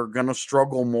you're going to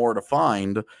struggle more to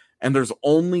find, and there's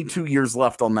only 2 years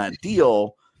left on that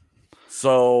deal.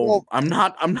 So I'm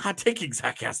not taking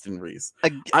Zach Aston Reese.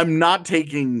 I'm not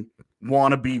taking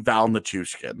wannabe Val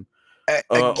Nichushkin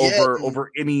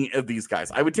over any of these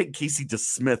guys. I would take Casey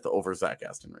DeSmith over Zach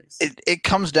Aston Reese. It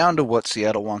comes down to what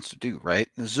Seattle wants to do, right?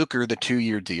 Zucker, the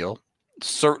 2-year deal,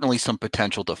 certainly some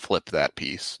potential to flip that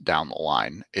piece down the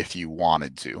line if you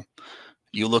wanted to.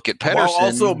 You look at Pettersson, while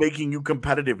also making you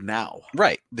competitive now,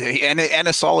 right? And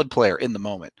a solid player in the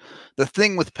moment. The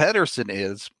thing with Pettersson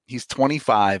is he's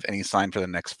 25 and he's signed for the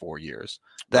next 4 years.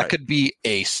 That could be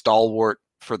a stalwart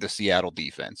for the Seattle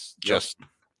defense, just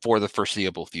for the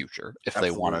foreseeable future, if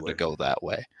they wanted to go that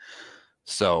way.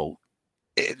 So,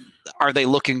 are they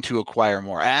looking to acquire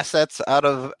more assets out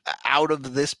of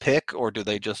this pick, or do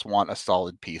they just want a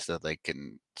solid piece that they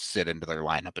can sit into their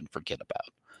lineup and forget about?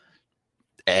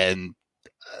 And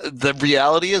the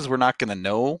reality is we're not going to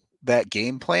know that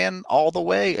game plan all the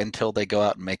way until they go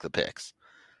out and make the picks.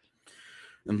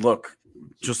 And look,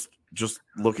 just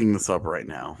looking this up right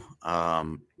now,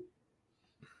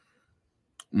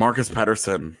 Marcus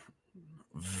Pettersson,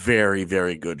 very,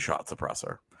 very good shot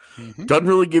suppressor. Mm-hmm. Doesn't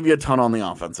really give you a ton on the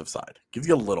offensive side. Gives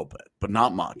you a little bit, but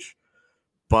not much.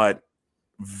 But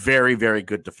very, very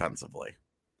good defensively,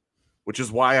 which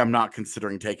is why I'm not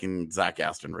considering taking Zach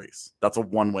Aston Reese. That's a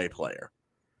one-way player.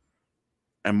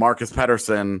 And Marcus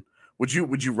Pettersson, would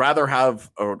you rather have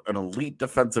an elite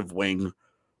defensive wing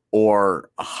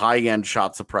or a high-end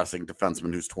shot suppressing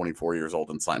defenseman who's 24 years old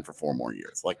and signed for 4 more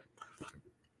years? Like,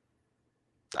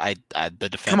 the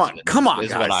defense come on,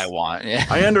 is guys. What I want. Yeah.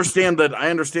 I understand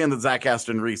that Zach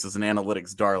Aston Reese is an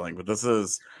analytics darling, but this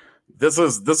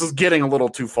is getting a little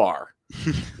too far.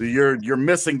 You're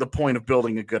missing the point of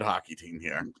building a good hockey team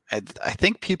here. I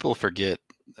think people forget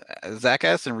Zach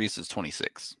Aston Reese is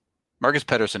 26. Marcus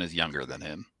Pettersson is younger than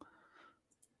him.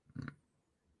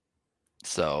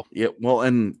 So yeah, well,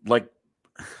 and like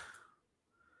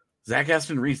Zach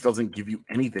Aston Reese doesn't give you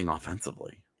anything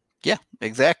offensively. Yeah,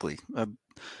 exactly.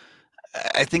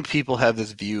 I think people have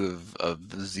this view of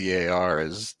ZAR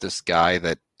as this guy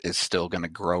that is still going to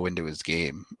grow into his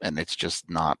game, and it's just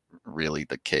not really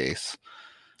the case.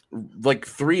 Like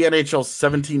 3 NHL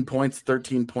 17 points,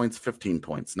 13 points, 15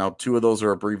 points. Now 2 of those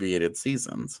are abbreviated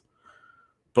seasons.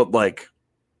 But like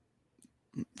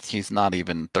he's not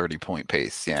even 30-point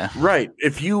pace, yeah. Right.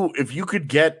 If you could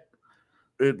get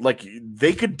like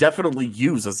they could definitely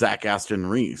use a Zach Aston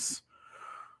Reese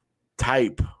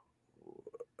type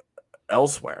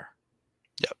elsewhere.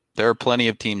 Yep. There are plenty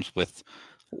of teams with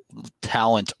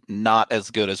talent not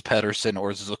as good as Pettersson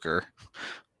or Zucker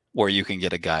where you can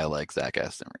get a guy like Zach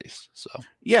Aston Reese. So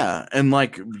yeah, and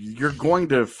like you're going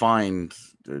to find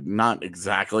not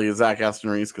exactly a Zach Aston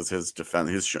Reese because his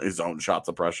defense, his own shot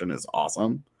suppression is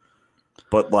awesome,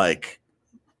 but like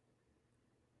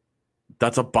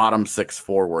that's a bottom 6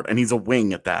 forward, and he's a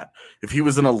wing at that. If he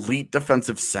was an elite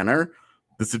defensive center,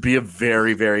 this would be a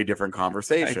very, very different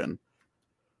conversation.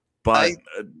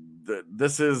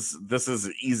 This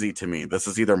is easy to me. This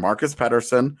is either Marcus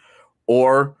Pettersson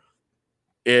or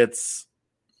it's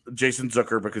Jason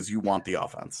Zucker because you want the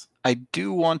offense. I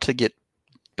do want to get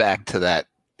back to that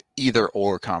either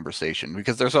or conversation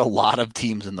because there's a lot of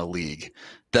teams in the league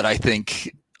that I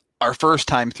think our first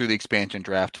time through the expansion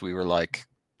draft, we were like,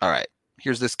 all right,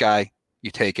 here's this guy.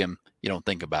 You take him. You don't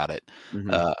think about it.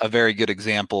 Mm-hmm. A very good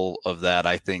example of that,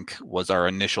 I think, was our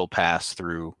initial pass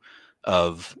through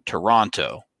of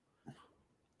Toronto,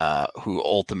 who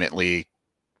ultimately,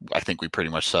 I think we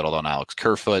pretty much settled on Alex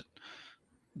Kerfoot.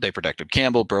 They protected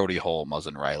Campbell, Brody, Hull,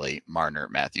 Muzzin, Riley, Marner,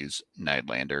 Matthews,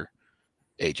 Nylander,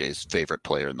 AJ's favorite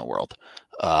player in the world.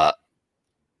 But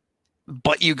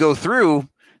you go through,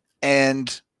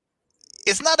 and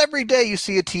it's not every day you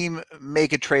see a team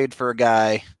make a trade for a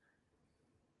guy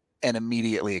and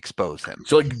immediately expose him.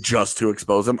 So like just to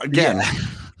expose him again, yeah.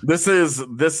 This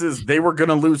is they were going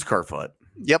to lose Kerfoot.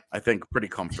 Yep. I think pretty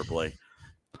comfortably.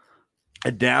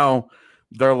 And now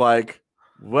they're like,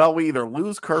 well, we either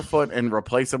lose Kerfoot and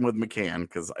replace him with McCann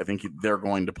because I think they're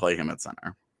going to play him at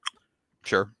center.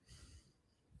 Sure.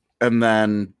 And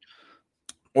then,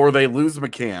 or they lose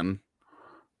McCann.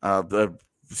 The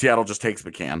Seattle just takes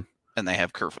McCann. And they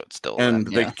have Kerfoot still. And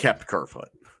they kept Kerfoot.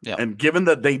 Yeah. And given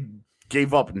that they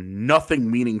gave up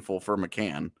nothing meaningful for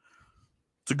McCann,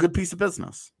 it's a good piece of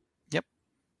business. Yep.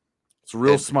 It's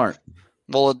real smart.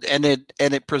 Well, and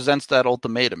it presents that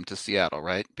ultimatum to Seattle,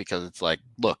 right? Because it's like,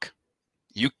 look,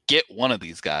 you get one of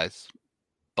these guys,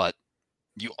 but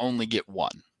you only get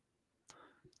one.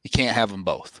 You can't have them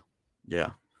both. Yeah.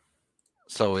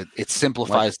 So it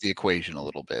simplifies the equation a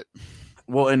little bit.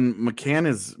 Well, and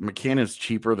McCann is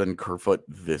cheaper than Kerfoot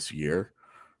this year,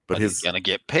 but he's gonna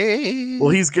get paid. Well,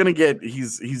 he's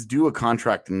due a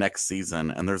contract next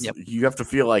season, and you have to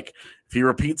feel like if he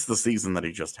repeats the season that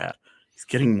he just had, he's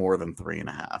getting more than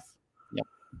 3.5. Yep.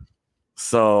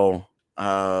 So,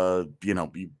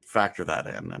 you factor that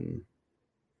in, and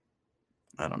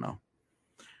I don't know.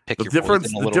 The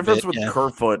difference with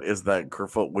Kerfoot is that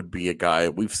Kerfoot would be a guy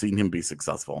we've seen him be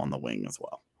successful on the wing as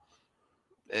well.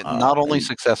 Not only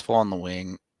successful on the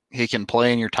wing, he can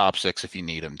play in your top six if you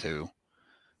need him to.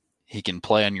 He can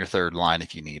play on your third line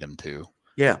if you need him to.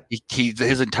 Yeah.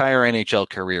 His entire NHL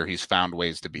career, he's found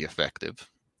ways to be effective.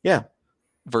 Yeah.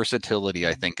 Versatility,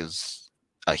 I think, is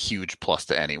a huge plus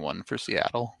to anyone for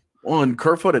Seattle. Well, and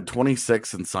Kerfoot at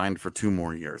 26 and signed for 2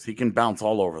 more years. He can bounce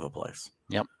all over the place.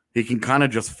 Yep. He can kind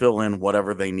of just fill in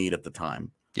whatever they need at the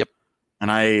time. Yep.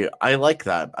 And I like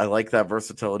that. I like that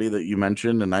versatility that you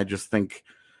mentioned, and I just think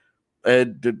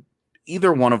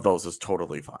either one of those is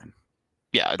totally fine.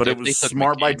 Yeah, but it was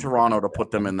smart by Toronto to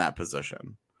put them in that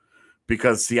position,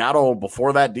 because Seattle,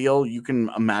 before that deal, you can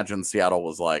imagine Seattle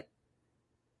was like,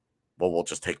 well, we'll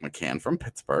just take McCann from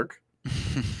Pittsburgh.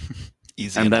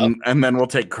 Easy and enough. then we'll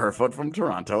take Kerfoot from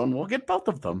Toronto, and we'll get both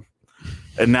of them.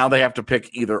 And now they have to pick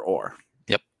either or.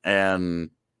 Yep.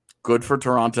 And good for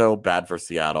Toronto, bad for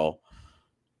Seattle.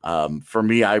 For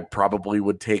me, I probably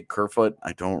would take Kerfoot.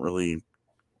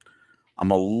 I'm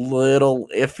a little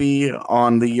iffy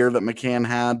on the year that McCann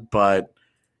had, but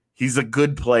he's a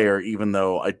good player, even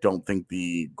though I don't think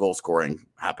the goal scoring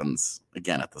happens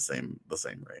again at the same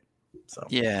rate. So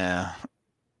yeah,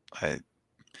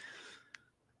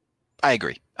 I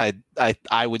agree.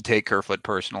 I would take Kerfoot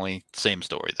personally. Same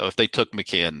story though. If they took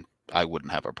McCann, I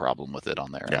wouldn't have a problem with it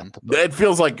on their end. But it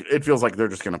feels like they're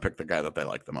just going to pick the guy that they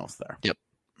like the most there. Yep,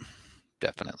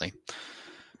 definitely.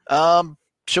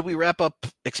 Should we wrap up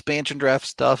expansion draft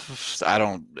stuff?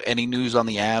 Any news on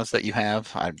the Avs that you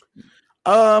have?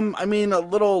 I mean, a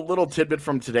little tidbit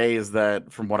from today is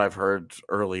that, from what I've heard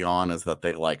early on, is that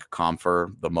they like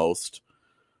Comfer the most,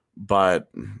 but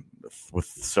with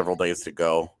several days to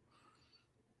go,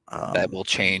 that will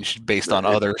change based on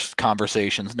other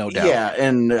conversations, no doubt. Yeah,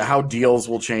 and how deals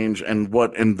will change, and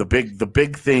the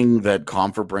big thing that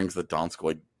Comfer brings that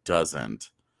Donskoy doesn't,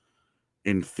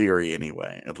 in theory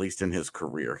anyway, at least in his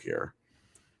career here,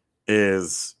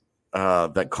 is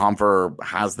that Comfer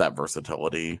has that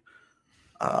versatility,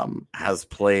 has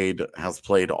played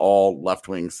all left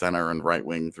wing, center, and right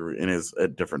wing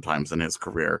at different times in his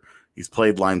career. He's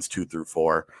played lines 2 through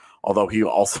 4, although he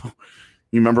also,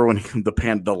 you remember when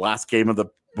the last game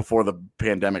before the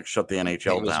pandemic shut the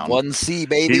NHL down. 1C,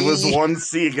 baby. He was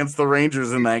 1C against the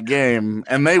Rangers in that game,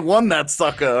 and they won that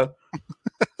sucker.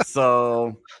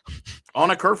 So,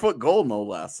 on a Kerfoot goal, no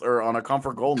less, or on a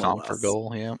Comfort goal, no less. Comfort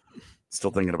goal, yeah.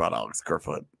 Still thinking about Alex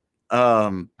Kerfoot.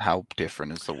 How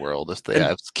different is the world if they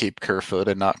have to keep Kerfoot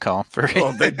and not Comfort?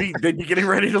 Well, they'd be getting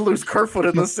ready to lose Kerfoot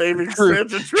in the same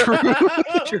expansion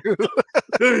draft. True.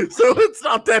 So it's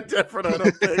not that different, I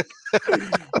don't think.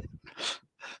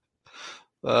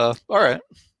 All right,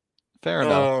 fair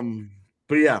enough.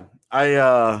 But yeah,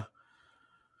 I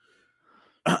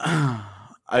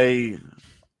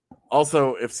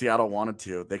also, if Seattle wanted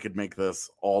to, they could make this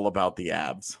all about the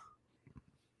Avs.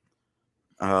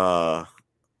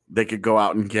 They could go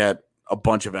out and get a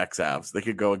bunch of ex-Avs. They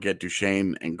could go and get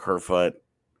Duchesne and Kerfoot.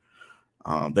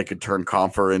 They could turn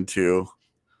Comfer into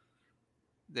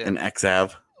an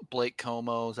ex-Av. Blake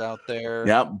Como's out there.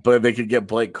 Yeah, but they could get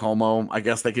Blake Como. I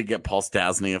guess they could get Paul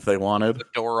Stastny if they wanted.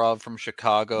 Zadorov from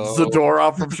Chicago.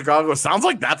 Sounds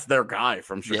like that's their guy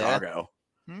from Chicago.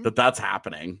 Yeah. That's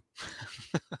happening.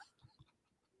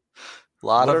 A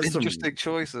lot of interesting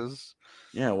choices.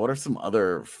 Yeah, what are some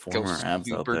other former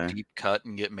Avs out there? Deep cut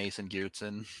and get Mason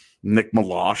Gutson. Nick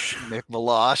Milosh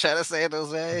out of San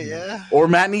Jose, yeah. Or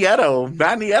Matt Nieto.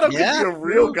 Matt Nieto could be a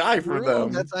real guy for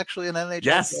them. That's actually an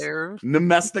NHL player.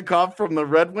 Nemesnikov from the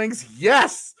Red Wings.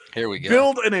 Yes. Here we go.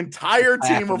 Build an entire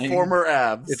team of former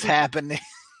Avs. It's happening.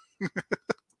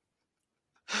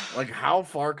 Like, how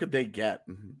far could they get?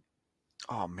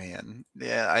 Oh man,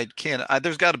 yeah, I can't.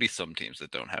 There's got to be some teams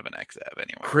that don't have an ex-Av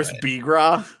anyway. Chris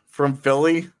Bigra from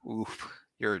Philly. Oof,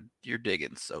 you're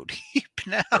digging so deep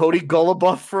now. Cody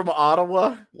Goluboff from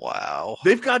Ottawa. Wow,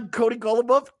 they've got Cody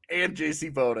Goluboff and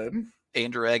JC Bowden.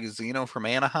 Andrew Agozzino from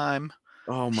Anaheim.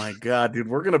 Oh my god, dude,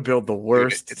 we're gonna build the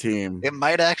worst team. It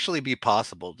might actually be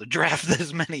possible to draft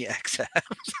this many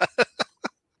XFs.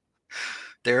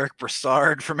 Derek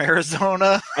Brassard from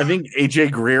Arizona. I think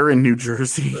AJ Greer in New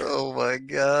Jersey. Oh my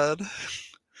god.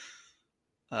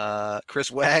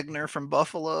 Chris Wagner from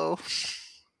Buffalo.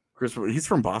 He's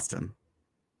from Boston.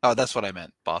 Oh, that's what I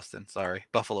meant. Boston. Sorry.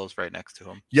 Buffalo's right next to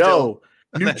him. Yo,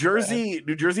 New Jersey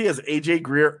has AJ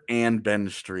Greer and Ben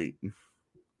Street.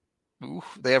 Ooh,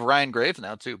 they have Ryan Graves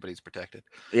now too, but he's protected.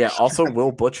 Yeah, also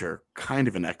Will Butcher, kind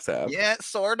of an XF. Yeah,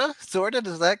 sorta.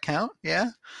 Does that count? Yeah.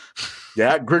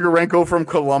 Yeah, Grigorenko from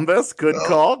Columbus. Good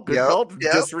call. Good call.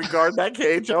 Yep. Disregard that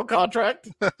KHL contract.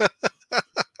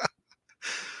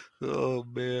 Oh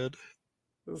man,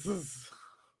 this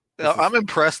I'm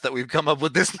impressed that we've come up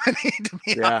with this many. To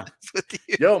be honest with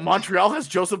you. Yo, Montreal has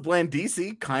Joseph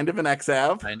Blandisi, kind of an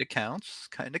XF. Kind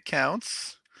of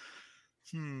counts.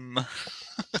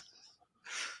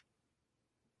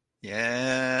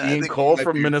 Yeah. Ian Cole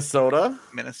from Minnesota.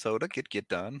 Minnesota could get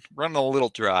done. Running a little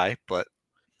dry, but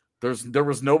there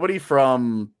was nobody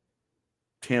from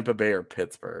Tampa Bay or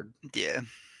Pittsburgh. Yeah.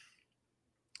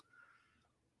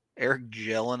 Eric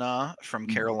Jelena from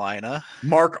Carolina.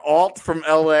 Mark Alt from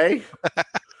LA.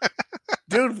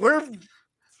 Dude, we're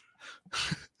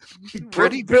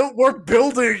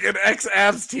building an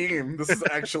ex-Avs team. This is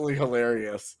actually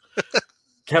hilarious.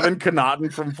 Kevin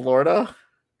Connaughton from Florida.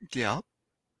 Yeah.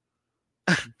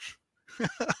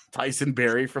 Tyson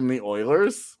Barrie from the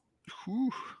Oilers.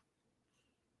 Whew.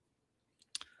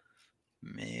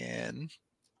 Man.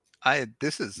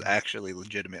 This is actually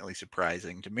legitimately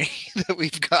surprising to me that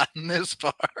we've gotten this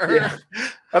far. Yeah.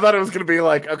 I thought it was going to be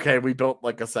like, okay, we built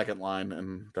like a second line,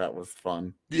 and that was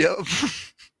fun. Yep.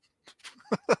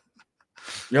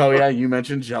 Oh, yeah, you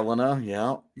mentioned Jelena.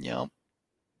 Yeah. Yep.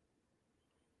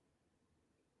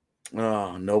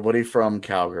 Oh, nobody from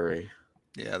Calgary.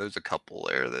 Yeah, there's a couple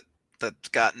there that's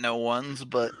got no ones,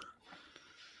 but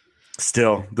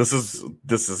still, this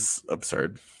is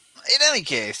absurd. In any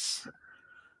case,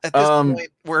 at this point,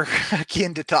 we're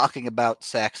akin to talking about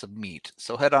sacks of meat.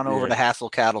 So head on over to Hassel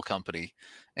Cattle Company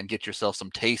and get yourself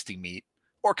some tasty meat,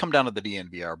 or come down to the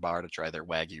DNVR bar to try their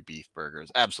Wagyu beef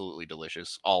burgers. Absolutely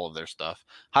delicious. All of their stuff.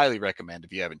 Highly recommend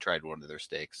if you haven't tried one of their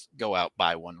steaks. Go out,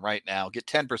 buy one right now. Get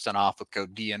 10% off with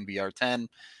code DNVR10.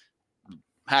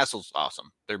 Hassel's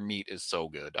awesome. Their meat is so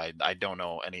good. I don't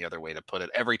know any other way to put it.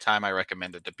 Every time I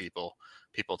recommend it to people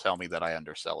tell me that I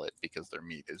undersell it because their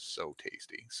meat is so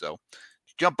tasty. So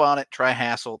jump on it. Try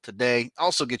Hassel today.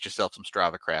 Also get yourself some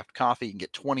Strava Craft coffee. You can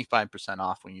get 25%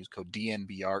 off when you use code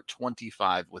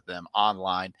DNVR25 with them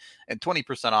online, and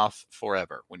 20% off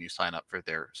forever when you sign up for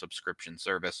their subscription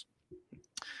service.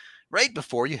 Right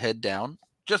before you head down,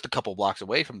 just a couple blocks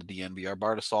away from the DNVR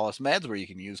bar to Solace Meds, where you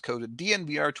can use code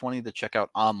DNVR20 to check out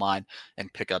online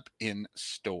and pick up in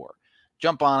store.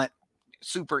 Jump on it.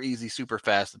 Super easy, super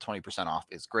fast. The 20% off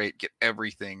is great. Get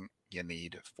everything you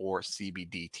need for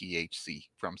CBD THC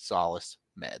from Solace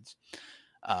Meds.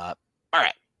 All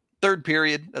right. Third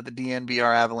period of the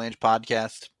DNVR Avalanche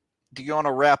podcast. Do you want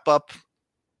to wrap up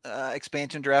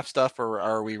expansion draft stuff, or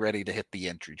are we ready to hit the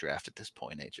entry draft at this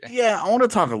point, AJ? Yeah, I want to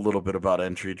talk a little bit about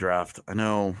entry draft. I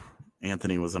know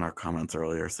Anthony was in our comments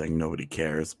earlier saying nobody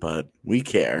cares, but we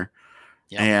care.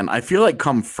 Yep. And I feel like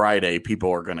come Friday, people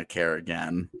are going to care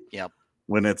again. Yep.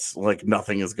 When it's like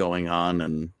nothing is going on,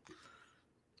 and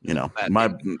you know, my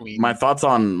thoughts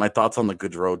on the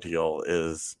Gaudreau deal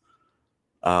is,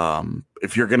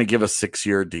 if you're going to give a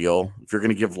 6-year deal, if you're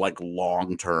going to give like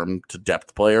long term to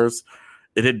depth players,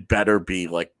 it had better be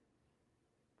like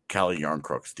Calle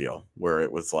Yarncroke's deal, where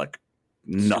it was like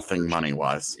nothing money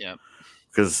wise. Yeah,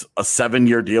 because a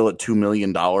 7-year deal at $2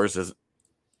 million is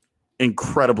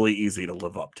incredibly easy to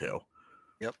live up to.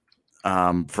 Yep.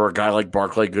 For a guy like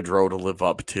Barclay Gaudreau to live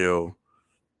up to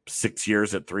 6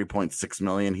 years at $3.6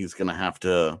 million, he's gonna have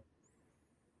to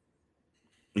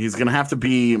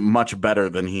be much better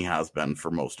than he has been for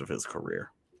most of his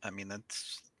career. I mean,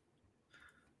 that's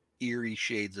eerie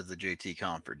shades of the JT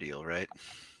Compher deal, right?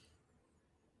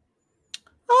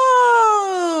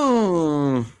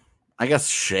 Oh, I guess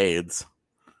shades.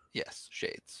 Yes,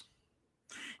 shades.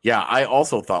 Yeah, I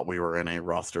also thought we were in a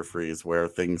roster freeze where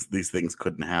these things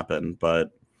couldn't happen,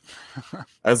 but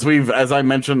as I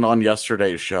mentioned on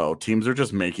yesterday's show, teams are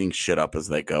just making shit up as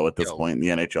they go at this point, and the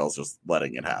NHL is just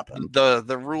letting it happen.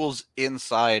 The rules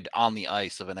inside on the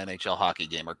ice of an NHL hockey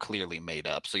game are clearly made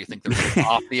up. So you think the rules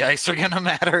off the ice are gonna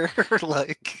matter?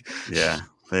 Like, yeah,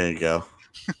 there you go.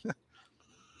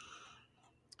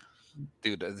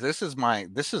 Dude, this is my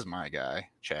guy,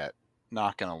 chat.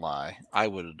 Not gonna lie, I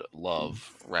would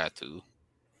love Ratu.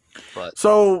 But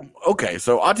so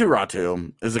Aatu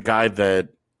Ratu is a guy that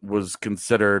was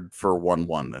considered for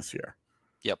 1-1 this year.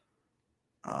 Yep.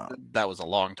 That was a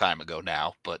long time ago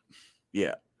now, but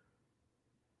yeah.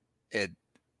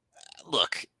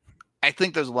 Look, I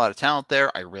think there's a lot of talent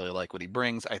there. I really like what he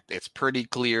brings. It's pretty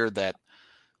clear that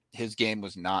his game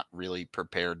was not really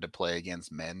prepared to play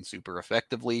against men super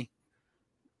effectively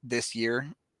this year,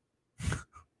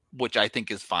 which I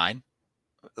think is fine.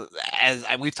 As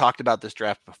we've talked about this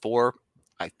draft before,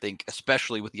 I think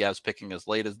especially with the Avs picking as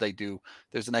late as they do,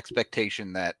 there's an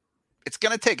expectation that it's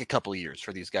going to take a couple of years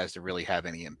for these guys to really have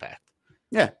any impact.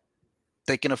 Yeah.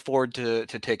 They can afford to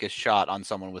take a shot on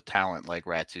someone with talent like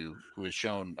Ratu, who has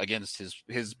shown against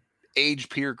his age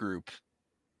peer group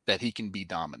that he can be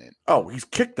dominant. Oh, he's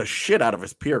kicked the shit out of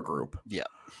his peer group. Yeah.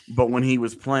 But when he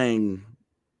was playing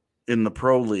in the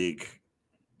pro league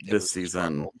this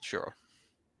season, sure,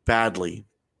 badly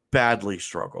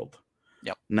struggled.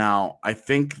 Yep. Now, I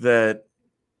think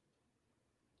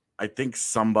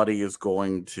somebody is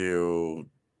going to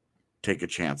take a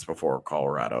chance before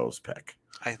Colorado's pick.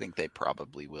 I think they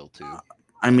probably will too.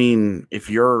 I mean, if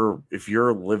you're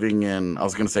living in, I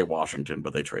was going to say Washington,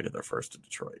 but they traded their first to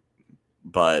Detroit.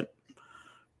 But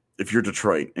if you're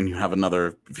Detroit and you have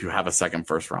a second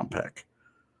first round pick,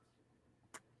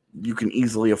 you can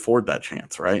easily afford that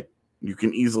chance, right? You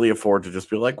can easily afford to just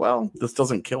be like, well, this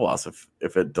doesn't kill us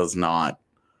if it does not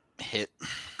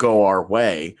go our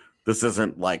way. This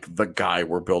isn't like the guy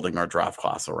we're building our draft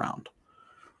class around.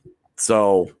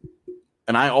 So,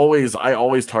 and I always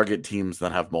target teams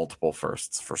that have multiple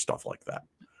firsts for stuff like that,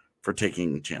 for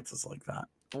taking chances like that.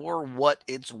 For what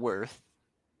it's worth,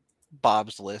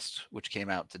 Bob's list, which came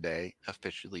out today,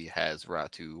 officially has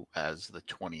Ratu as the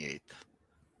 28th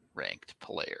ranked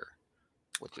player,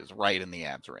 which is right in the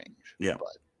Avs range. Yeah,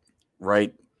 but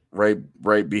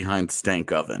right behind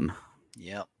Stank Oven.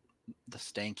 Yep, the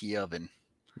Stanky Oven.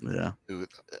 Yeah,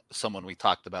 someone we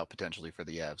talked about potentially for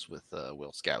the Avs with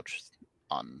Will Scouch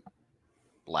on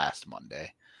last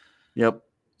Monday. Yep.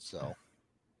 So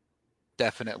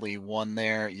definitely one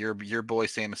there. Your boy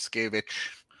Sam Miskevich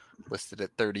listed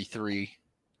at 33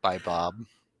 by Bob.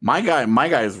 My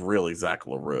guy is really Zach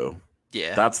LaRue.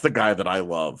 Yeah. That's the guy that I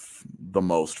love the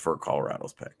most for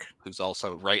Colorado's pick. Who's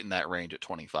also right in that range at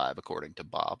 25, according to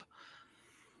Bob.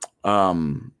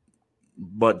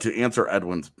 But to answer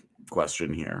Edwin's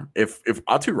question here, if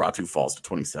Aatu Ratu falls to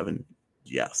 27,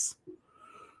 yes.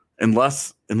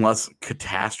 Unless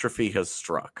catastrophe has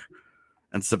struck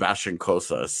and Sebastian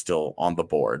Cossa is still on the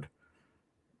board,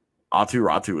 Aatu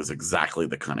Ratu is exactly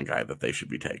the kind of guy that they should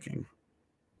be taking.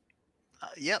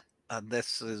 Yep.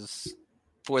 This is,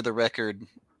 for the record,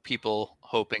 people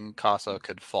hoping Cossa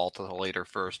could fall to the later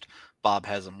first. Bob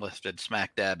has him listed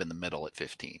smack dab in the middle at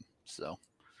 15. So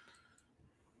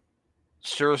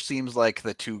sure seems like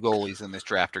the two goalies in this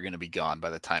draft are going to be gone by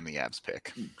the time the Avs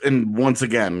pick. And once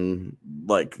again,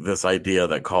 like this idea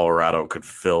that Colorado could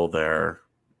fill their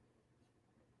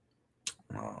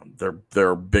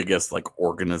biggest like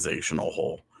organizational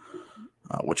hole,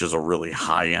 which is a really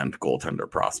high-end goaltender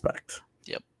prospect.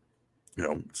 Yep. You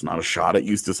know, it's not a shot at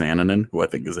Justus Annunen, who I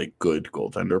think is a good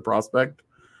goaltender prospect,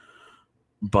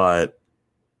 but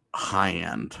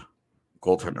high-end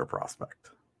goaltender prospect.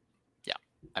 Yeah.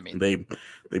 I mean, they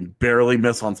barely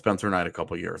miss on Spencer Knight a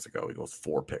couple years ago. He goes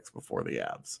 4 picks before the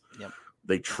Avs. Yep.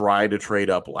 They tried to trade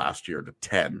up last year to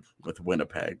 10 with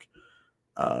Winnipeg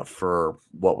for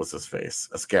what was his face,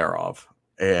 Askarov,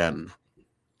 and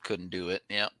couldn't do it.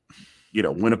 Yeah. You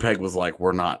know, Winnipeg was like,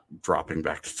 we're not dropping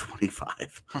back to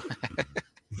 25.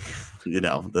 You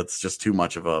know, that's just too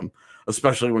much of a,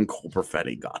 especially when Cole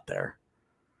Perfetti got there.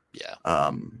 Yeah.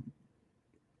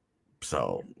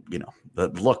 So, you know, the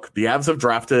Avs have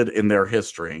drafted in their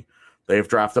history. They've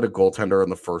drafted a goaltender in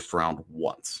the first round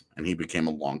once, and he became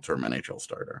a long-term NHL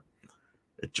starter.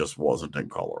 It just wasn't in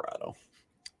Colorado.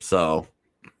 So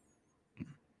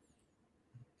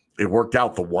it worked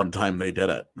out the one time they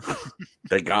did it.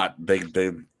 they got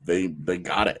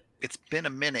it. It's been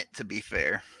a minute, to be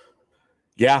fair.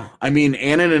 Yeah, I mean,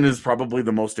 Annunen is probably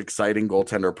the most exciting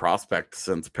goaltender prospect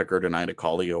since Pickard and Ida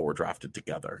Kallio were drafted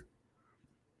together.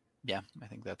 Yeah, I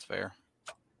think that's fair.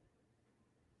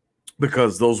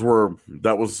 Because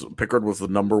Pickard was the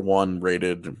number 1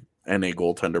 rated NA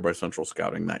goaltender by Central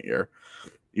Scouting that year,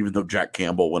 even though Jack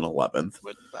Campbell went 11th.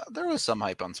 But, there was some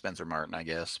hype on Spencer Martin, I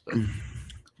guess. But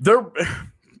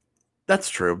that's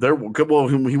true.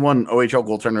 He won OHL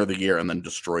goaltender of the year and then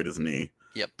destroyed his knee.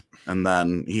 Yep. And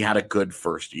then he had a good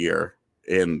first year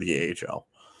in the AHL.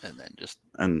 And then just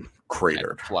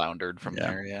cratered. Floundered from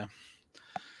there, yeah.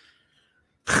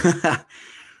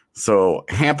 So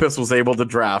Hampus was able to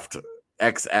draft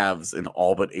ex-Avs in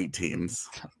all but 8 teams.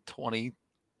 20.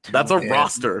 That's a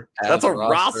roster. That's a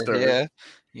roster.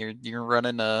 Yeah, you're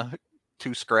running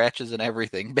 2 scratches and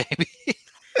everything, baby.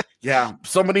 Yeah,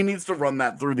 somebody needs to run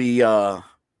that through the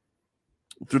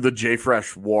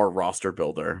JFresh War roster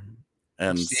builder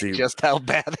and see just how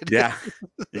bad it is. Yeah,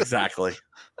 exactly.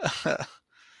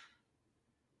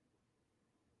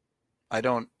 I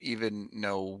don't even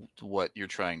know what you're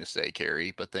trying to say,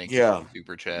 Carrie, but thank you for the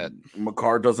super chat.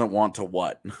 Makar doesn't want to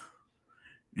what?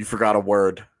 You forgot a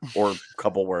word or a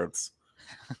couple words.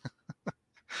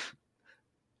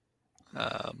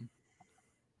 Not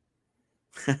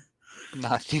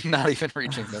even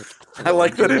reaching the I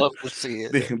like that. Love to see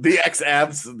it. The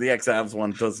ex-Avs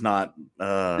one does not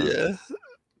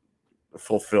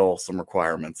fulfill some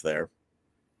requirements there,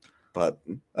 but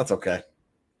that's okay.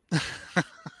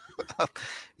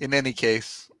 In any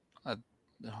case, I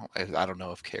don't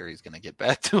know if Carrie's going to get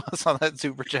back to us on that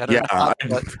super chat. Yeah,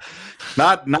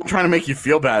 not trying to make you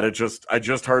feel bad. I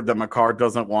just heard that Makar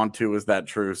doesn't want to. Is that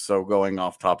true? So going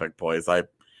off topic, boys, I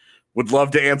would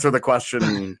love to answer the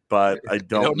question, but I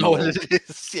don't know what it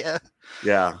is.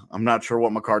 Yeah, I'm not sure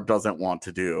what Makar doesn't want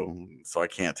to do, so I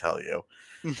can't tell you.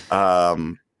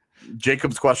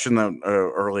 Jacob's question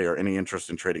earlier: any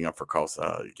interest in trading up for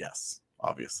Kosa? Yes,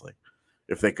 obviously.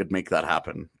 If they could make that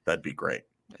happen, that'd be great.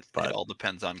 But it all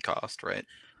depends on cost, right?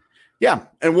 Yeah,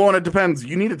 and it depends.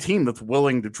 You need a team that's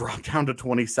willing to drop down to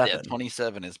 27. Yeah,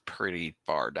 27 is pretty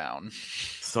far down.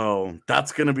 So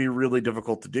that's going to be really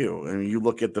difficult to do. And you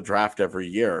look at the draft every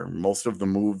year, most of the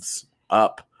moves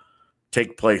up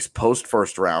take place post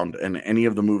first round, and any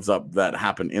of the moves up that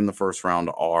happen in the first round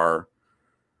are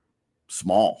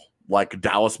small. Like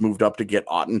Dallas moved up to get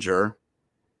Ottinger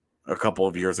a couple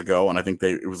of years ago, and I think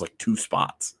it was like 2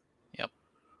 spots. Yep.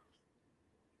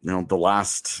 The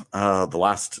last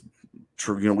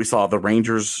we saw the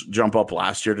Rangers jump up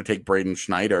last year to take Braden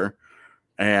Schneider,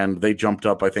 and they jumped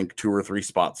up, I think, 2 or 3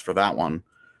 spots for that one.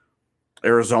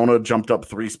 Arizona jumped up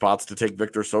 3 spots to take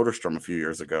Victor Soderstrom a few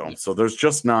years ago. Yep. So there's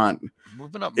just not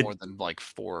moving up more than like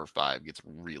 4 or 5 gets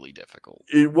really difficult.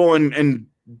 And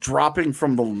dropping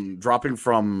from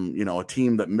a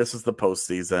team that misses the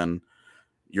postseason.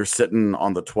 You're sitting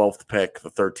on the 12th pick, the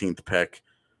 13th pick.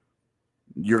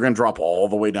 You're going to drop all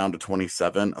the way down to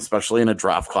 27, especially in a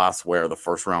draft class where the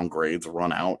first round grades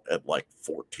run out at like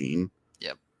 14.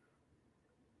 Yep.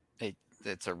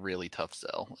 It's a really tough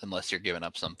sell unless you're giving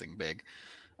up something big.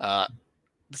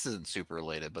 This isn't super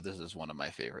related, but this is one of my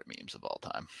favorite memes of all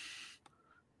time.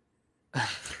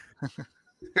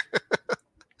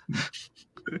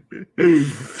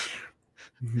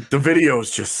 The video is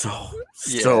just so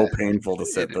painful to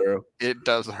sit through. It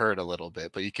does hurt a little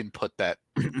bit, but you can put that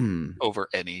over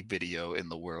any video in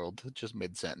the world, just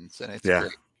mid-sentence, and it's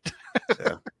great.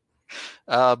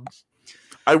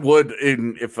 I would,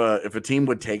 if a team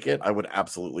would take it, I would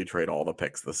absolutely trade all the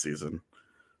picks this season.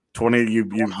 20, you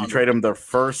trade them their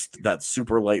first, that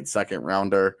super late second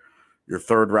rounder, your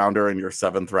third rounder, and your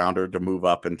 7th rounder to move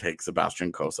up and take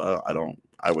Sebastian Kosa.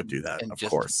 I would do that, and of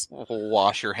course.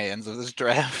 Wash your hands of this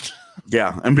draft.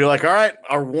 Yeah, and be like, all right,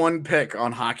 our one pick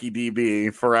on Hockey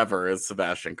DB forever is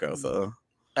Sebastian Kosa.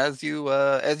 As you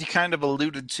kind of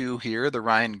alluded to here, the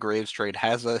Ryan Graves trade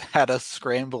has had us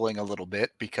scrambling a little bit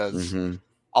because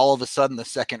all of a sudden the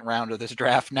second round of this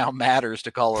draft now matters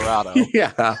to Colorado.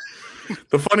 Yeah.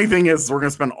 The funny thing is we're going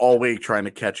to spend all week trying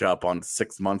to catch up on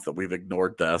 6 months that we've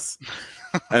ignored this.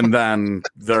 And then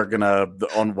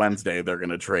on Wednesday, they're going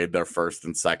to trade their first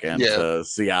and second to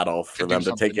Seattle for them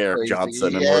to take Eric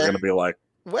Johnson. And we're going to be like,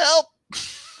 well,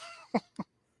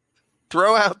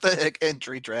 throw out the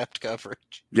entry draft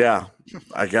coverage. Yeah.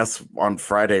 I guess on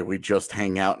Friday, we just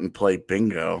hang out and play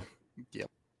bingo.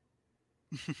 Yep.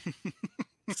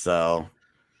 So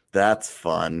that's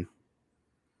fun.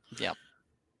 Yep.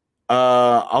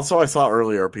 Also, I saw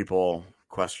earlier people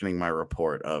questioning my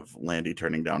report of Landy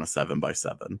turning down a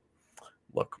 7x7.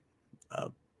 Look,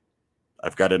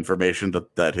 I've got information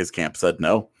that his camp said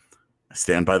no. I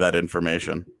stand by that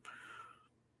information.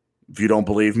 If you don't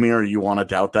believe me or you want to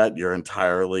doubt that, you're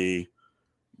entirely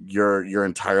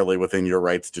within your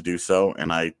rights to do so,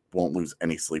 and I won't lose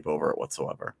any sleep over it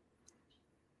whatsoever.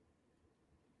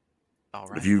 All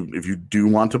right. If you do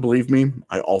want to believe me,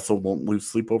 I also won't lose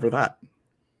sleep over that.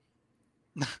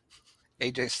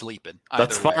 AJ's sleeping.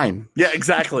 That's fine. Yeah,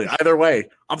 exactly. Either way,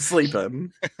 I'm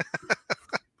sleeping.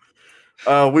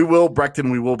 We will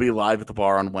be live at the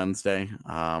bar on Wednesday.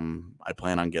 I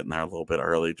plan on getting there a little bit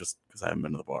early just because I haven't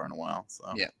been to the bar in a while.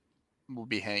 So yeah, we'll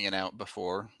be hanging out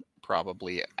before,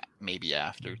 probably maybe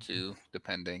after too,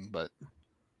 depending. But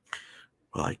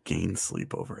will I gain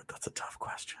sleep over it? That's a tough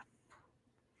question.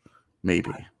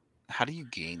 Maybe. How do you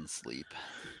gain sleep?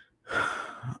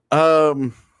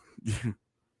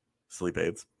 Sleep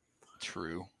aids.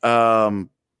 True.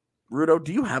 Rudo,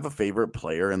 do you have a favorite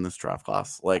player in this draft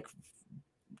class? Like,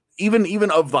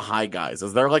 even of the high guys,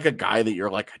 is there like a guy that you're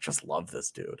like, I just love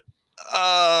this dude?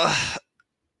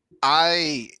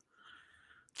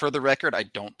 For the record, I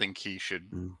don't think he should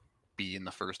be in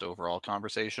the first overall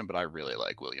conversation, but I really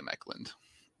like William Eklund.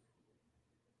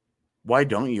 Why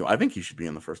don't you? I think he should be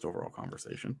in the first overall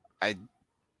conversation.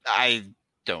 I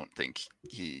don't think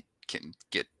he can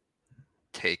get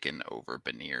taken over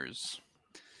Beniers.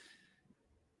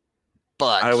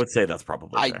 But I would say that's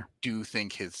probably fair. I do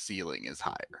think his ceiling is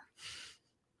higher.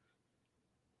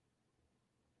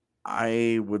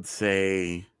 I would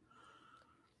say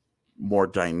more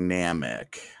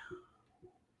dynamic.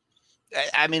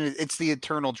 I mean, it's the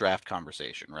eternal draft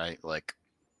conversation, right? Like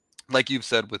you've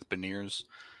said with Beniers,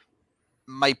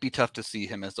 might be tough to see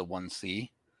him as a 1C.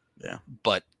 Yeah.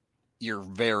 But you're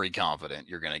very confident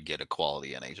you're going to get a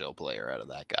quality NHL player out of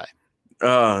that guy.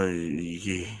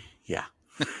 Yeah.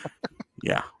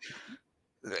 Yeah.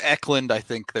 Eklund, I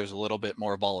think there's a little bit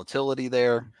more volatility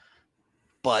there,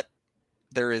 but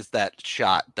there is that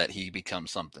shot that he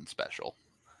becomes something special.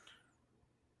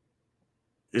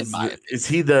 Is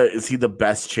he the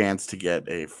best chance to get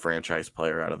a franchise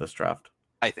player out of this draft?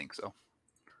 I think so.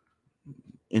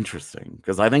 Interesting,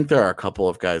 because I think there are a couple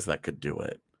of guys that could do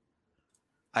it.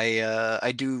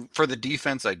 I do, for the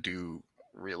defense. I do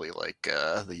really like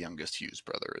the youngest Hughes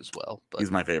brother as well. But he's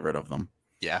my favorite of them.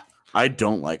 Yeah, I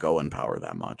don't like Owen Power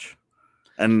that much,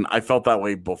 and I felt that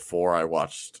way before I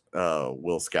watched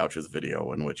Will Scouch's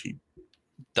video in which he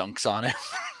dunks on it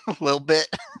a little bit.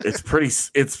 It's pretty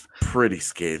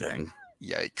scathing.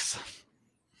 Yikes.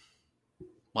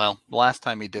 Well, the last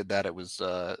time he did that, it was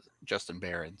Justin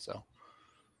Barron. So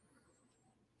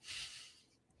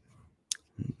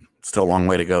still a long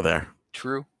way to go there.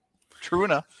 True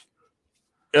enough.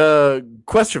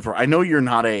 Question for, I know you're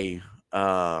not a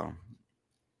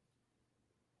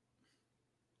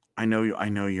I know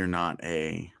you're not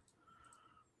a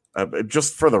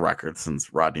just for the record,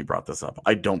 since Rodney brought this up,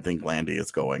 I don't think Landy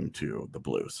is going to the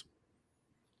Blues.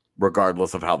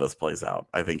 Regardless of how this plays out,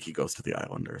 I think he goes to the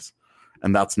Islanders.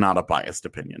 And that's not a biased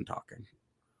opinion talking.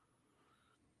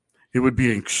 It would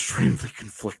be extremely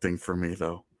conflicting for me,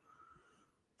 though.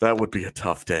 That would be a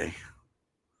tough day.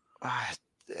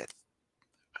 It'd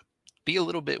be a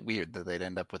little bit weird that they'd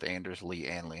end up with Anders Lee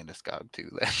and Landeskog too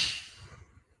then.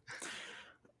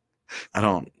 I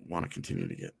don't want to continue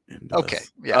to get into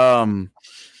this. Yeah.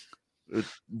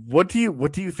 What do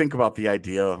you think about the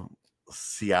idea of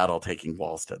Seattle taking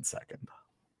Wallstead second?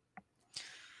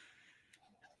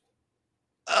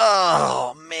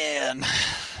 Oh man.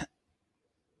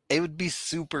 It would be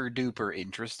super duper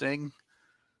interesting,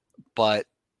 but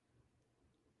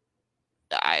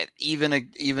even a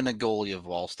goalie of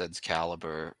Wallstead's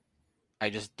caliber, I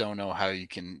just don't know how you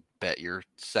can bet your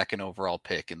second overall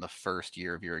pick in the first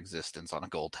year of your existence on a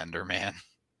goaltender, man.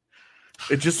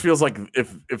 It just feels like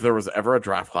if there was ever a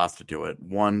draft class to do it,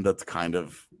 one that's kind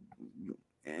of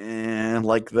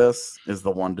like this is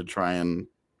the one to try and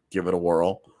give it a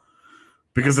whirl.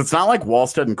 Because it's not like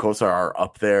Wallstead and Kosa are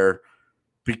up there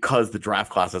because the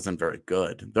draft class isn't very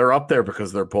good. They're up there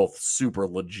because they're both super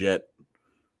legit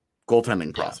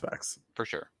goaltending prospects. For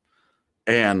sure.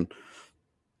 And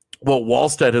what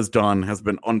Wallstead has done has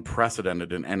been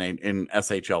unprecedented in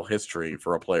SHL history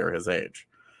for a player his age.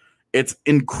 It's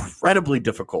incredibly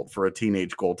difficult for a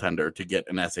teenage goaltender to get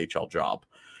an SHL job,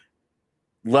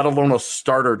 let alone a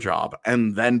starter job,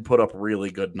 and then put up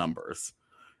really good numbers.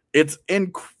 It's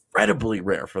incredibly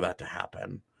rare for that to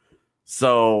happen.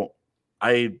 So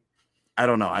I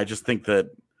don't know. I just think that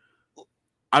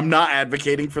I'm not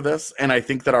advocating for this. And I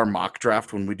think that our mock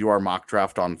draft, when we do our mock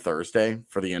draft on Thursday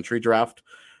for the entry draft,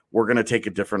 we're going to take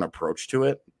a different approach to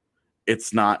it.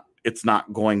 It's not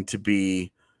going to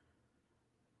be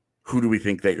who do we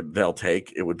think they'll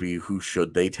take. It would be who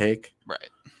should they take. Right.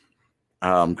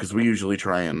 Because we usually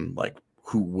try and like,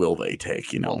 who will they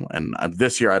take, and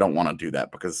this year I don't want to do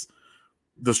that because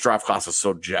this draft class is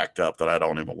so jacked up that I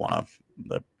don't even want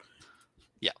to.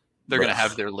 They're going to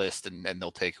have their list and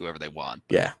they'll take whoever they want.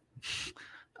 Yeah.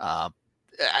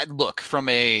 Look, from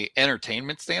a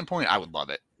entertainment standpoint, I would love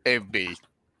it. It'd be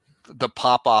the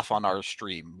pop off on our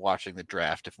stream watching the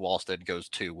draft. If Wallstead goes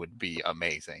 2 would be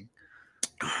amazing.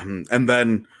 And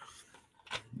then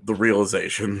the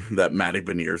realization that Matty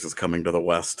Beniers is coming to the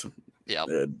West. Yeah.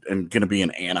 And going to be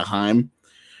in Anaheim.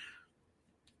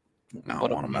 I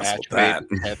don't want to mess with that.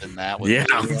 Heaven, that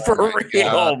was for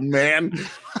real, man.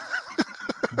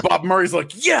 Bob Murray's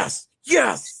like, yes.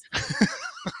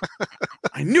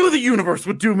 I knew the universe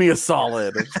would do me a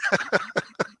solid.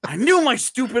 I knew my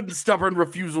stupid and stubborn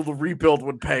refusal to rebuild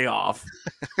would pay off.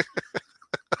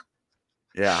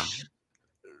 Yeah.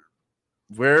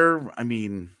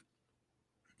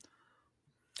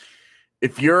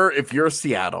 If you're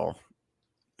Seattle,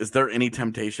 is there any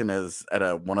temptation as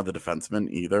at one of the defensemen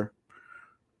either?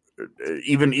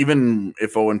 Even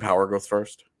if Owen Power goes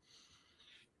first?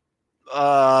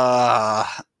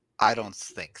 I don't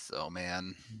think so,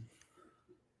 man.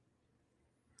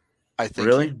 I think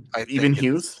really? Even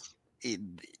Hughes?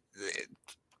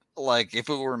 Like, if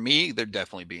it were me, there'd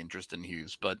definitely be interest in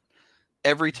Hughes. But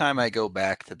every time I go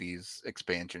back to these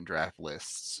expansion draft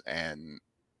lists, and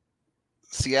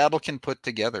Seattle can put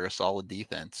together a solid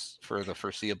defense for the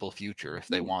foreseeable future if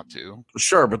they want to.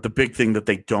 Sure, but the big thing that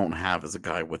they don't have is a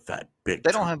guy with that big.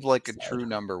 They don't have like a true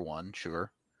number one,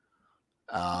 sure.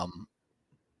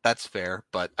 That's fair,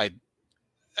 but I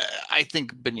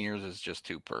think Beniers is just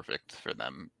too perfect for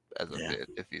them as a fit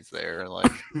if he's there.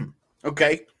 Like,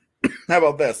 okay, how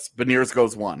about this? Beniers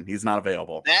goes 1. He's not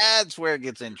available. That's where it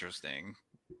gets interesting.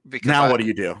 Because now, what do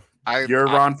you do? You're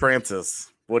Ron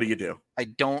Francis. What do you do? I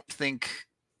don't think.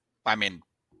 I mean,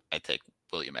 I take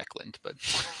William Eklund, but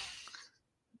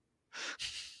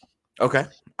okay,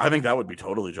 I think that would be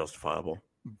totally justifiable.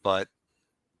 But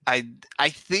I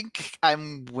think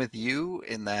I'm with you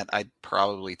in that I'd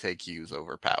probably take Hughes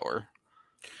over Power.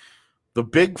 The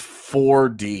big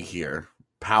 4D here: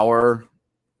 Power,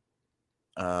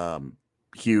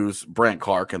 Hughes, Brant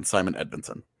Clark, and Simon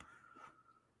Edmondson.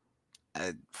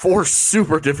 4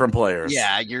 super different players.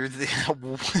 Yeah, you're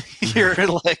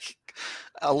like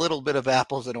a little bit of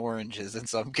apples and oranges in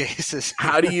some cases.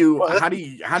 How do you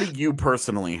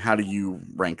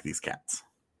rank these cats?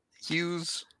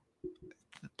 Hughes,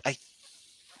 I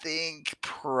think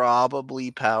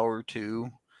probably Power 2,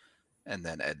 and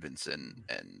then Edmondson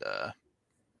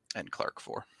and Clark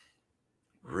 4.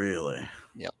 Really?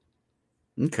 Yep.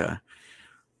 Okay.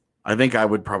 I think I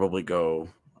would probably go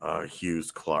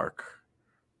Hughes, Clark,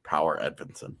 Power,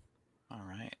 Edmondson. All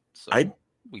right. So I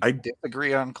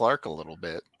disagree on Clark a little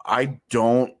bit. I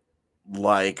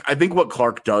think what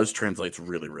Clark does translates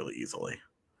really, really easily.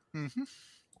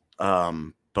 Mm-hmm.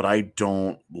 But I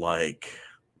don't like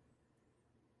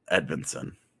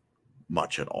Edmondson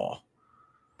much at all.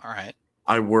 All right.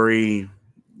 I worry.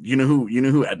 You know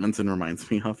who Edmondson reminds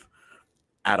me of?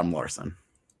 Adam Larson.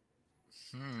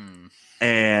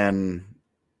 And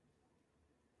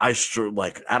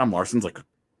like Adam Larson's like a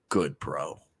good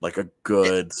pro, like a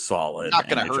good solid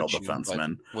NHL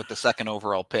defenseman with the second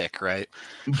overall pick, right?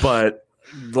 But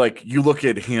like you look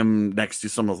at him next to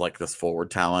some of like this forward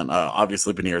talent.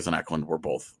 Obviously, Beniers and Eklund were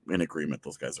both in agreement.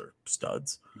 Those guys are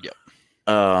studs. Yep.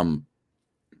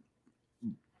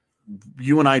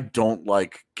 You and I don't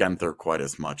like Genther quite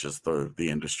as much as the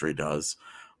industry does.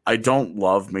 I don't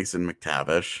love Mason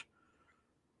McTavish.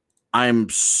 I'm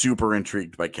super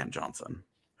intrigued by Kent Johnson,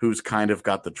 who's kind of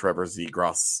got the Trevor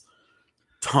Zegras,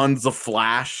 tons of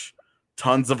flash,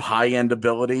 tons of high-end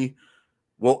ability.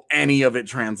 Will any of it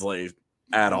translate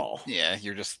at all? Yeah,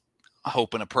 you're just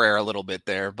hoping a prayer a little bit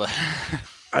there, but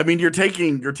I mean, you're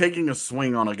taking a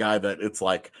swing on a guy that it's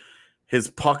like his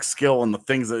puck skill and the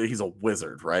things that he's a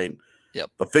wizard, right?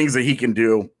 Yep. The things that he can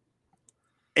do,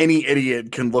 any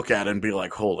idiot can look at it and be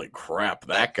like, "Holy crap,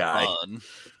 that guy!" Fun.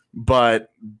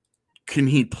 But can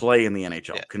he play in the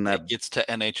NHL? Yeah, can that gets to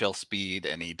NHL speed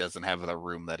and he doesn't have the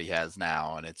room that he has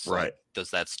now? And it's right. Like,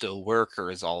 does that still work,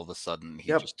 or is all of a sudden he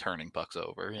just turning pucks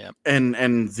over? Yeah. And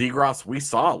Zegras, we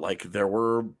saw like there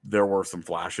were some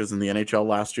flashes in the NHL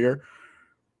last year.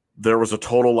 There was a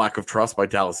total lack of trust by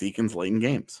Dallas Eakins late in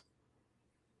games,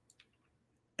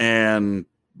 and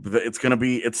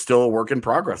it's still a work in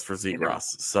progress for Zegras.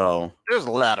 So there's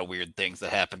a lot of weird things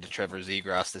that happened to Trevor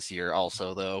Zegras this year,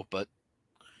 also though, but.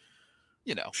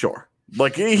 Sure.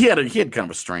 Like he had kind of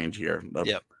a strange year.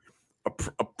 Yep.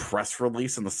 A press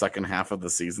release in the second half of the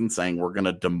season saying we're going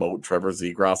to demote Trevor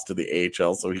Zegras to the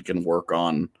AHL so he can work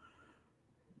on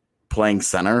playing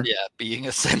center. Yeah, being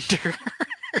a center.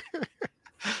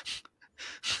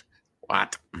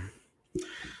 What?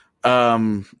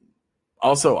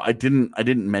 Also, I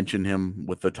didn't mention him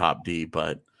with the top D,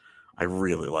 but I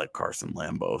really like Carson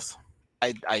Lambos.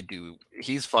 I do.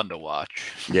 He's fun to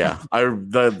watch. Yeah, I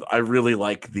really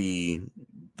like the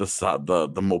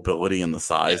mobility and the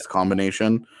size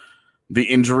combination. The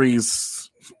injuries,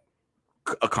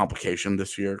 a complication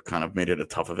this year, kind of made it a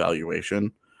tough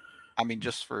evaluation. I mean,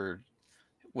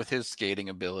 with his skating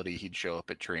ability, he'd show up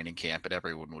at training camp and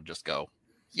everyone would just go,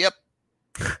 "Yep,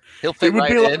 he'll fit right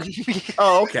in." Like,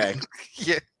 oh, okay.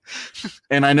 Yeah.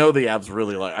 And I know the Avs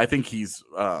really like. I think he's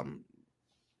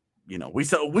we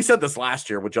said this last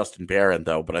year with Justin Barron,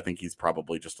 though, but I think he's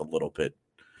probably just a little bit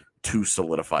too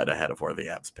solidified ahead of where the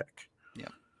Avs pick. Yeah.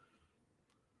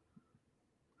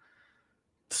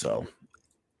 So,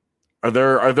 are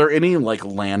there any like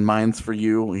landmines for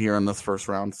you here in this first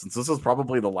round? Since this is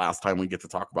probably the last time we get to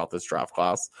talk about this draft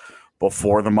class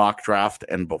before the mock draft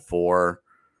and before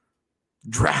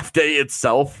draft day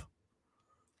itself.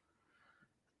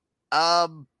 I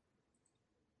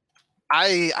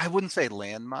wouldn't say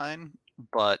landmine,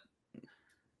 but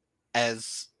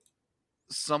as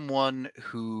someone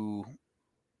who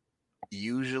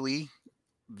usually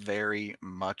very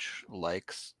much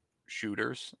likes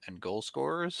shooters and goal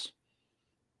scorers,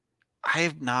 I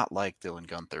have not liked Dylan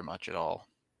Guenther much at all.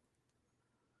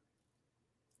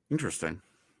 Interesting.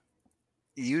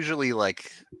 Usually,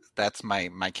 like, that's my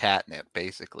catnip,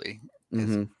 basically,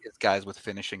 is guys with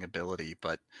finishing ability,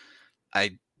 but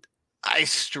I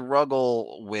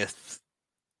struggle with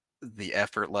the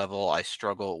effort level. I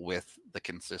struggle with the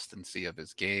consistency of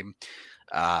his game.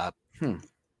 And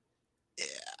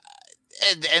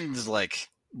like,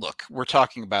 look, we're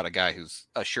talking about a guy who's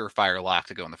a surefire lock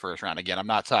to go in the first round. Again, I'm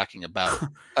not talking about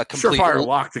a complete surefire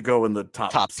lock to go in the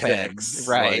top 10, 6,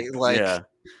 right? Like, yeah.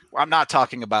 I'm not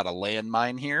talking about a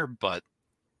landmine here, but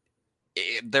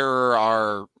there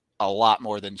are a lot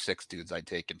more than 6 dudes I'd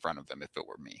take in front of him if it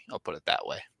were me. I'll put it that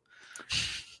way.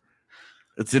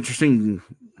 It's interesting.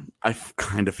 I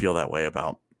kind of feel that way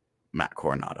about Matt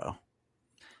Coronado.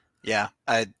 Yeah.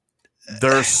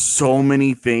 There's so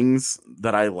many things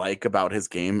that I like about his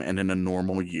game, and in a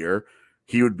normal year,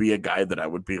 he would be a guy that I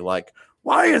would be like,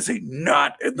 why is he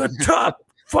not in the top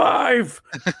 5?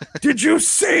 Did you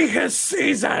see his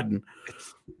season?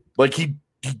 Like, he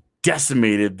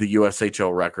decimated the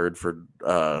USHL record for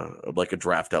like a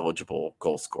draft eligible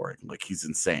goal scoring. Like, he's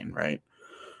insane, right?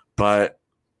 But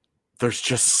there's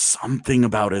just something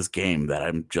about his game that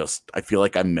I feel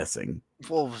like I'm missing.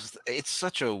 Well, it's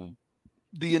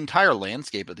the entire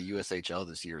landscape of the USHL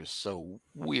this year is so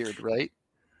weird, right?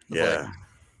 Yeah.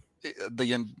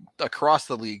 Like, across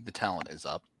the league, the talent is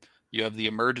up. You have the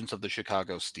emergence of the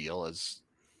Chicago Steel as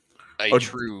a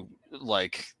true,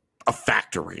 like, a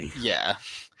factory. Yeah.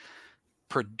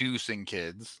 Producing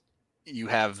kids. You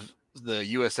have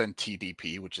the USN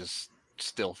TDP, which is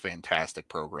still fantastic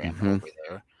program over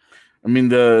there. I mean,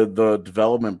 the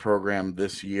development program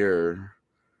this year,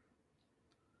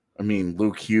 I mean,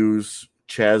 Luke Hughes,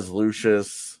 Chaz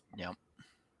Lucius. Yep.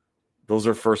 Those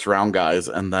are first round guys.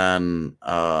 And then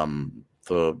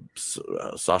the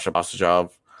Sasha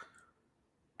Basajov,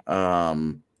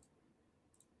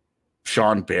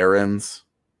 Sean Behrens,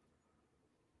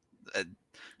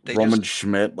 Roman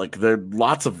Schmidt. Like, there are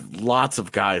lots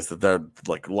of guys that they're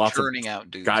like lots of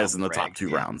out guys in the top 2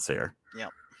 rounds here. Yeah.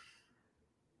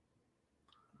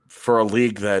 For a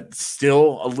league that's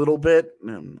still a little bit,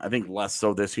 I think less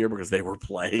so this year because they were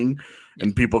playing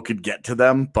and people could get to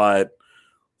them, but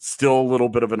still a little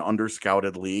bit of an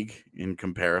underscouted league in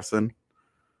comparison.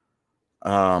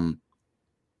 But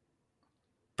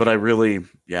I really,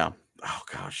 oh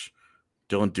gosh,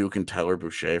 Dylan Duke and Tyler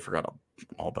Boucher, I forgot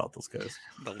all about those guys.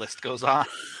 The list goes on.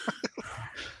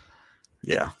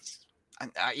 Yeah.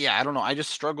 I don't know. I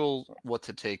just struggle what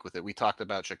to take with it. We talked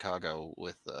about Chicago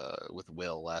with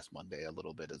Will last Monday a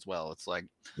little bit as well. It's like,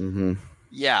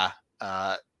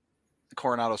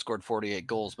 Coronado scored 48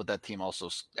 goals, but that team also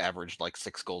averaged like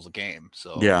 6 goals a game.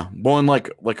 So yeah, well, and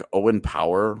like Owen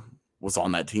Power was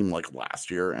on that team like last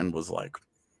year and was like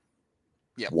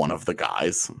one of the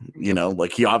guys. You know,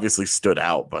 like he obviously stood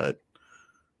out, but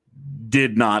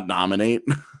did not dominate.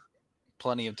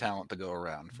 Plenty of talent to go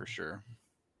around for sure.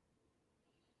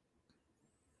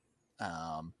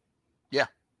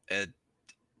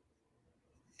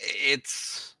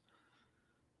 It's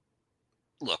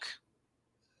look,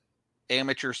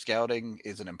 amateur scouting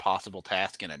is an impossible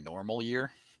task in a normal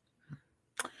year.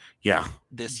 Yeah.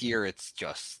 This year, it's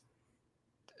just,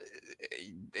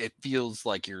 it feels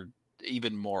like you're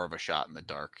even more of a shot in the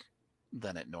dark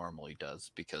than it normally does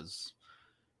because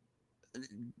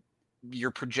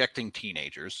you're projecting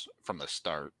teenagers from the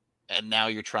start, and now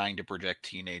you're trying to project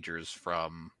teenagers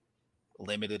from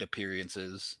limited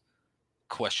appearances,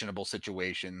 questionable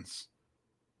situations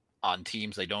on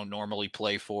teams they don't normally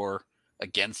play for,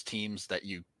 against teams that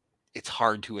it's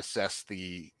hard to assess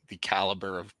the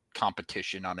caliber of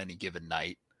competition on any given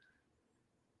night.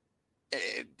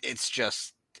 It's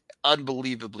just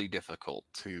unbelievably difficult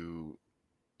to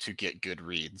get good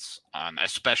reads on,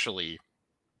 especially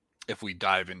if we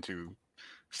dive into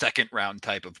second round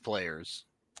type of players.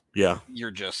 Yeah. You're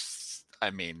just,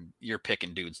 you're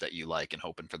picking dudes that you like and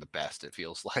hoping for the best, it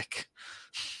feels like.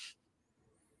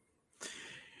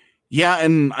 Yeah,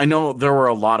 and I know there were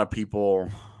a lot of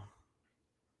people.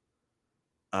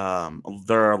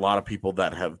 There are a lot of people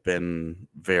that have been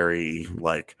very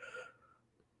like,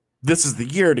 this is the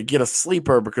year to get a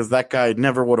sleeper because that guy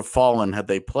never would have fallen had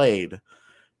they played.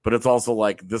 But it's also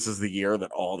like, this is the year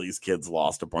that all these kids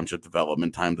lost a bunch of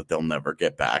development time that they'll never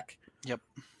get back. Yep.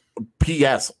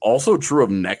 P.S. also true of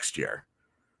next year.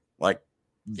 Like,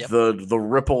 Yep. the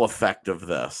ripple effect of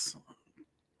this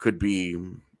could be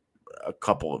a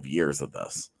couple of years of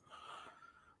this.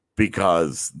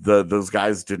 Because those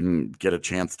guys didn't get a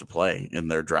chance to play in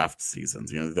their draft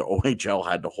seasons. You know, the OHL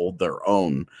had to hold their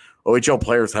own. OHL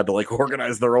players had to like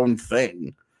organize their own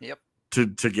thing. Yep. To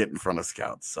get in front of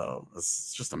scouts. So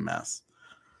it's just a mess.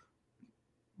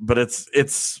 But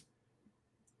it's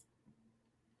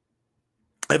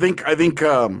I think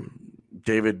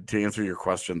David, to answer your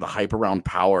question, the hype around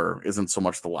Power isn't so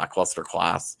much the lackluster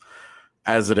class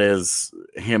as it is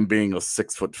him being a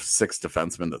 6'6"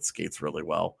 defenseman that skates really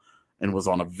well and was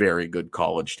on a very good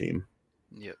college team.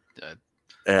 Yep.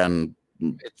 And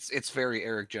it's very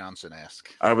Eric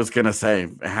Johnson-esque. I was going to say,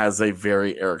 it has a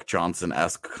very Eric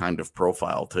Johnson-esque kind of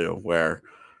profile too, where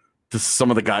just some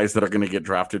of the guys that are going to get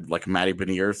drafted, like Matty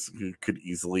Beniers, who could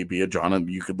easily be a Jonathan,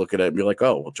 you could look at it and be like,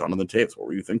 oh, well, Jonathan Taves, what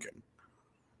were you thinking?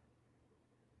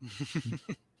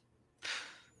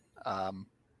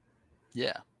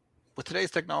 Yeah. With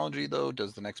today's technology, though,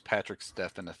 does the next Patrick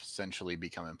Stefan essentially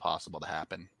become impossible to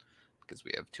happen because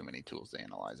we have too many tools to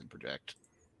analyze and project?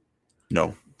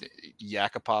 No.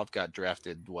 Yakupov got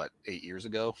drafted, 8 years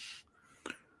ago?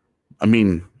 I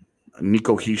mean,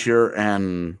 Nico Hischier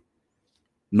and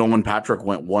Nolan Patrick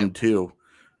went 1-2,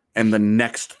 and the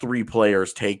next three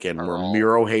players taken were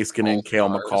Miro Heiskanen, Cale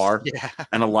Makar,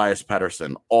 and Elias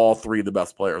Pettersson. All three of the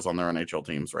best players on their NHL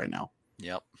teams right now.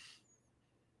 Yep.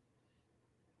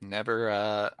 Never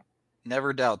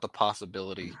doubt the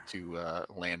possibility to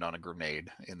land on a grenade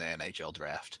in the NHL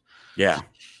draft. Yeah.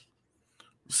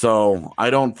 So I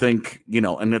don't think,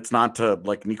 and it's not to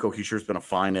like Nico Hischier's been a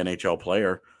fine NHL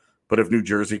player, but if New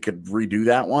Jersey could redo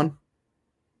that one.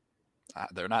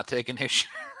 They're not taking Hischier,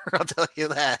 I'll tell you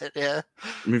that. Yeah.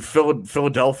 I mean,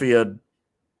 Philadelphia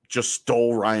just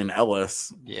stole Ryan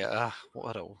Ellis. Yeah.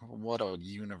 What a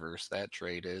universe that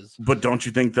trade is. But don't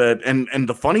you think that, and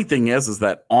the funny thing is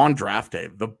that on draft day,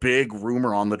 the big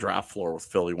rumor on the draft floor was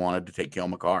Philly wanted to take Cale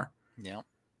Makar. Yeah.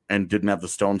 And didn't have the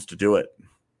stones to do it.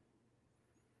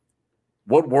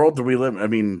 What world do we live in? I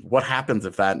mean, what happens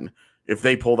if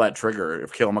they pull that trigger,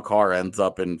 if Cale Makar ends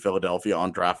up in Philadelphia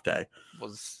on draft day?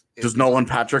 Does Nolan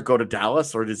Patrick go to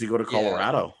Dallas or does he go to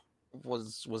Colorado?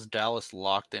 Was Dallas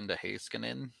locked into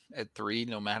Heiskanen at 3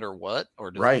 no matter what?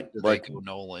 Or did they go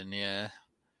Nolan? Yeah.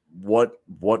 What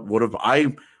would have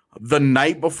the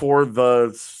night before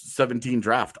the 17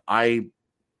 draft, my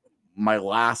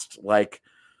last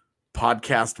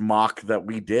podcast mock that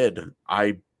we did,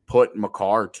 I put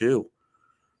Makar too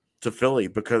to Philly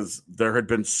because there had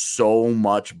been so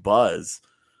much buzz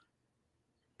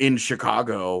in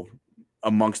Chicago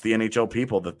amongst the NHL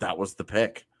people that was the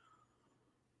pick.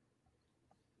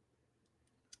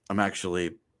 I'm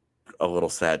actually a little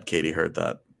sad Katie heard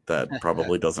that. That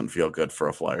probably doesn't feel good for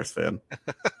a Flyers fan.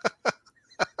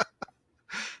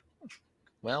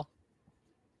 Well,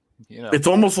 it's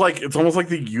almost like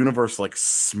the universe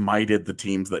smited the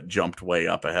teams that jumped way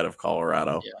up ahead of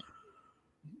Colorado. Yeah.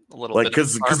 A little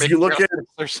because you look at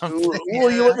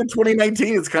you look at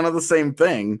 2019, it's kind of the same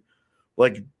thing.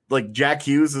 Like Jack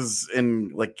Hughes is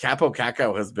in Capo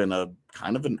Caco has been a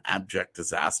kind of an abject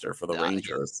disaster for the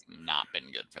Rangers. Not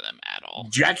been good for them at all.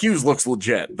 Jack Hughes looks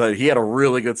legit, but he had a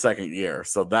really good second year,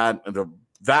 so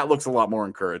that looks a lot more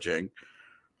encouraging.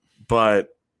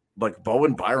 But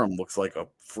Bowen Byram looks like a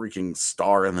freaking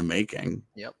star in the making.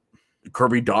 Yep.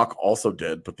 Kirby Dach also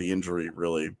did, but the injury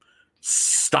really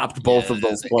stopped both of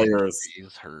those players.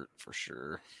 He's hurt for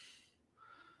sure.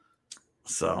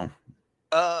 So,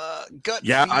 gut.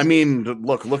 Yeah, I mean,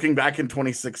 looking back in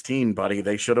 2016, buddy,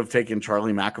 they should have taken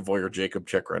Charlie McAvoy or Jacob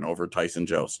Chikrin over Tyson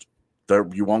Jost.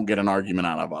 You won't get an argument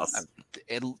out of us.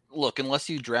 Look, unless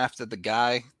you drafted the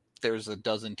guy, there's a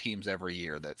dozen teams every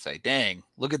year that say, "Dang,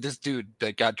 look at this dude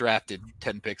that got drafted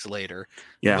 10 picks later."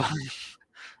 Yeah.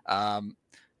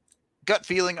 Gut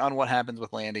feeling on what happens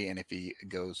with Landy, and if he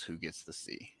goes, who gets the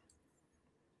C?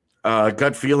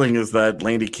 Gut feeling is that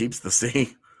Landy keeps the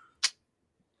C.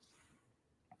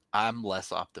 I'm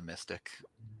less optimistic,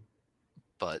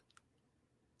 but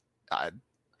I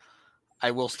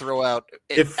will throw out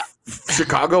if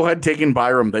Chicago had taken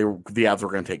Byram, the Avs were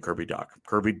going to take Kirby Dach.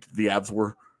 The Avs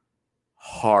were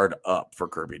hard up for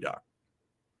Kirby Dach.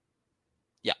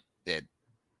 Yeah,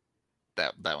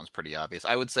 that one's pretty obvious.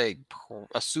 I would say,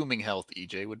 assuming health,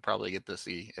 EJ would probably get to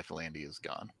see if Landy is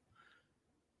gone,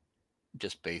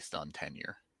 just based on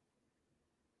tenure.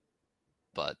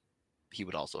 But he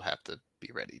would also have to be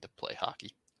ready to play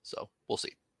hockey. So we'll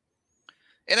see.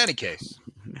 In any case.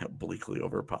 Yeah, bleakly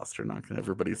over Pasternak,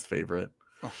 everybody's favorite.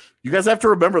 You guys have to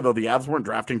remember, though, the Avs weren't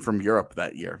drafting from Europe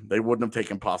that year. They wouldn't have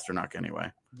taken Pasternak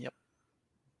anyway. Yep.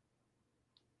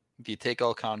 If you take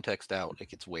all context out, it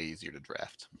gets way easier to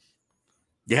draft.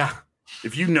 Yeah.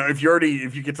 If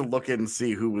you get to look in and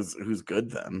see who's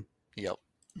good then. Yep.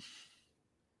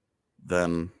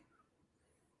 Then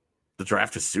the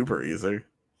draft is super easy.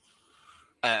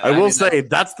 I will say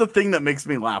that's the thing that makes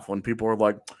me laugh when people are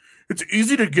like, it's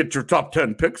easy to get your top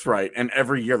 10 picks right. And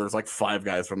every year there's like 5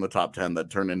 guys from the top 10 that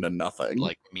turn into nothing.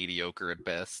 Like mediocre at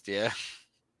best. Yeah.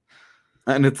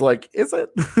 And it's like, is it?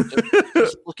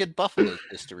 Just look at Buffalo's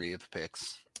history of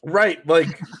picks. Right.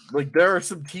 Like there are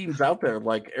some teams out there,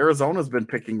 like Arizona's been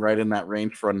picking right in that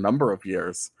range for a number of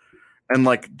years. And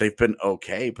like they've been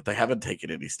okay, but they haven't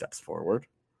taken any steps forward.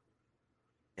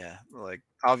 Yeah, like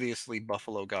obviously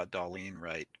Buffalo got Darlene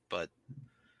right, but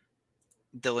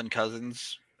Dylan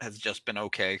Cousins has just been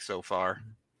okay so far.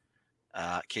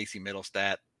 Casey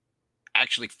Middlestat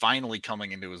actually finally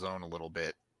coming into his own a little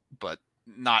bit, but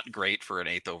not great for an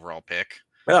 8th overall pick.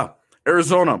 Yeah,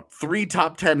 Arizona 3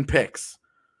 top 10 picks.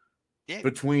 Yeah.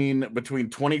 Between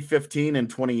 2015 and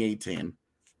 2018.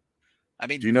 I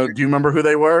mean, do you remember who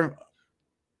they were?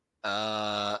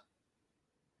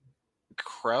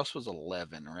 Krause was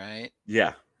 11, right?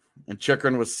 Yeah. And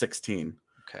Chychrun was 16.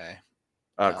 Okay.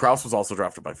 Krause was also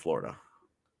drafted by Florida.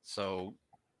 So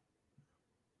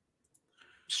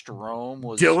Strome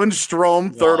was Dylan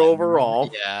Strome, 3rd overall.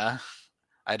 Yeah.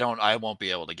 I won't be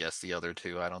able to guess the other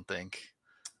 2, I don't think.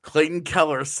 Clayton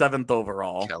Keller, 7th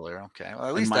overall. Keller, okay. Well,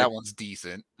 at least that one's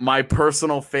decent. My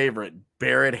personal favorite,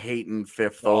 Barrett Hayton,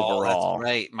 5th overall. That's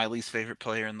right. My least favorite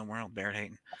player in the world, Barrett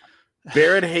Hayton.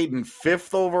 Barrett Hayton,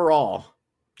 5th overall.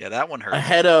 Yeah, that one hurt.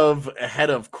 Ahead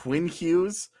of Quinn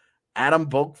Hughes, Adam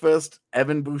Boqvist,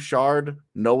 Evan Bouchard,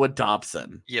 Noah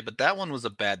Dobson. Yeah, but that one was a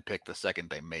bad pick the second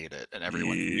they made it, and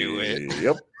everyone knew it.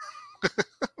 Yep.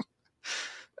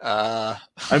 I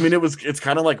mean, it's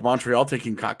kind of like Montreal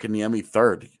taking Kotkaniemi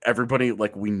 3rd. Everybody,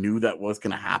 like, we knew that was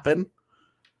going to happen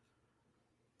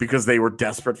because they were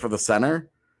desperate for the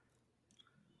center.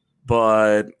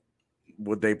 But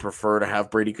would they prefer to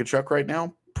have Brady Tkachuk right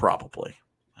now? Probably.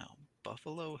 Well,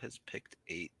 Buffalo has picked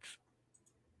 8th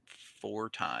 4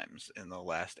 times in the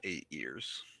last 8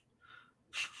 years.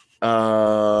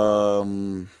 Let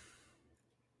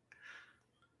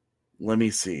me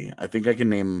see. I think I can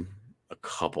name a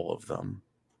couple of them.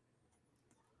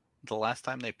 The last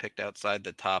time they picked outside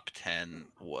the top 10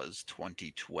 was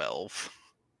 2012.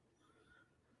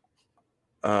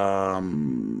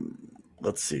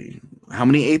 Let's see. How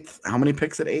many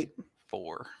picks at 8?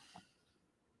 4.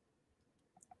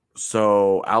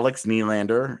 So Alex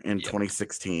Nylander in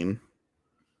 2016.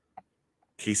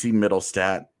 Casey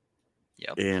Middlestat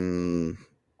in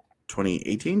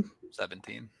 2018?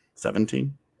 17?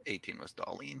 18 was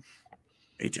Darlene.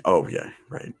 18. Oh, yeah,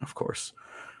 right. Of course.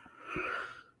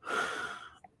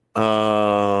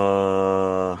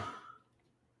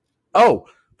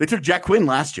 They took Jack Quinn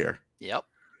last year. Yep.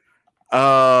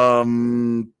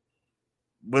 When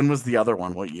was the other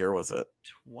one? What year was it?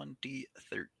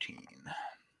 2013.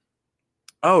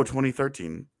 Oh,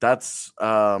 2013. That's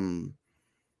Zadorov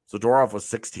was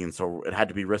 16, so it had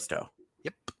to be Risto.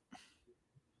 Yep.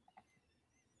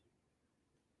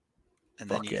 And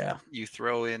then you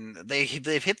throw in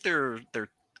they've hit their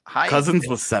high. Cousins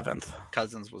was 7th.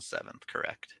 Cousins was 7th,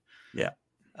 correct. Yeah.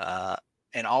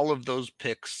 And all of those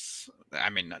picks, I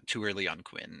mean, not too early on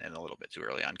Quinn and a little bit too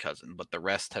early on Cousin, but the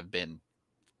rest have been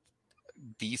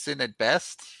decent at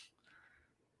best.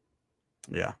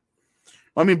 Yeah.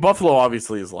 I mean, Buffalo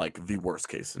obviously is like the worst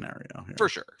case scenario here. For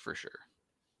sure.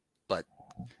 But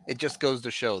it just goes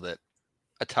to show that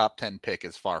a top 10 pick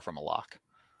is far from a lock.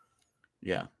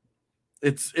 Yeah.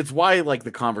 It's why like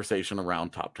the conversation around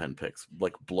top 10 picks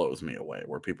like blows me away,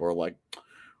 where people are like,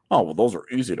 oh, well, those are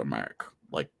easy to make.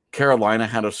 Like Carolina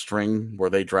had a string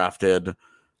where they drafted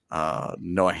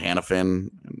Noah Hannafin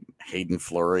and Hayden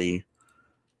Fleury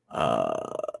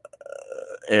and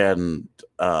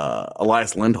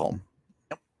Elias Lindholm.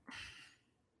 Yep.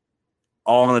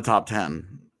 All in the top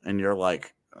 10. And you're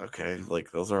like, okay,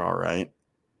 like those are all right.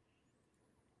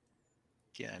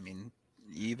 Yeah, I mean,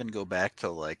 you even go back to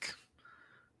like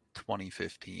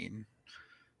 2015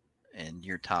 and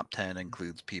your top 10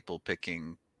 includes people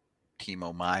picking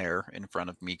Timo Meier in front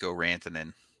of Mikko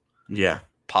Rantanen. Yeah.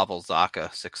 Pavel Zacha,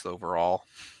 6th overall.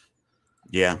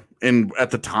 Yeah. And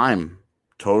at the time,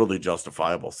 totally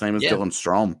justifiable. Same as Dylan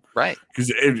Strome. Right.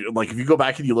 Because if you go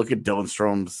back and you look at Dylan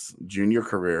Strome's junior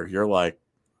career, you're like,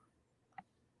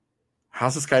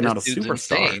 how's this guy not a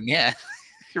superstar? Insane. Yeah.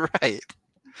 Right.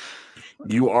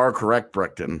 You are correct,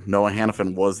 Brickton. Noah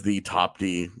Hannafin was the top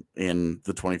D in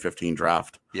the 2015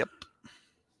 draft. Yep.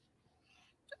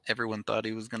 Everyone thought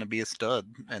he was going to be a stud,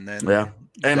 and then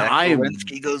and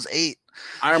Werenski goes 8.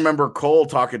 I remember Cole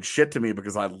talking shit to me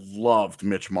because I loved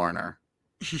Mitch Marner.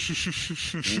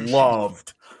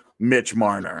 Loved Mitch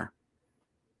Marner.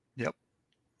 Yep.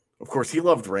 Of course, he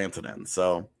loved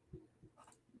Rantanen,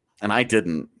 and I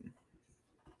didn't.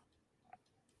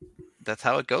 That's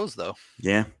how it goes, though.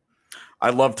 Yeah. I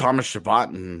love Thomas Chabot,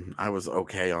 and I was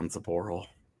okay on Zaboral.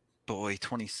 Boy,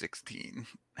 2016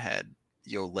 had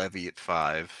Yo Levy at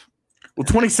 5. Well,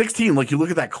 2016, you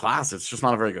look at that class, it's just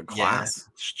not a very good class.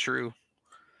 Yeah, it's true.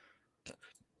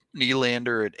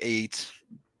 Nylander at 8.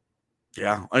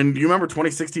 Yeah, and you remember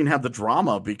 2016 had the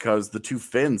drama because the two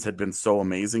Finns had been so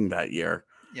amazing that year.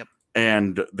 Yep.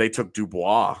 And they took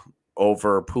Dubois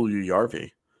over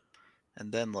Puljujärvi.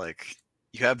 And then,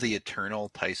 you have the eternal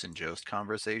Tyson Jost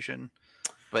conversation.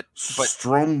 But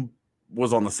Strome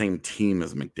was on the same team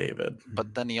as McDavid.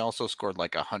 But then he also scored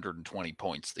 120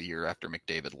 points the year after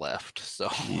McDavid left. So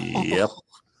yep.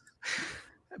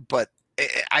 But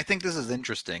I think this is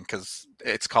interesting because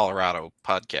it's Colorado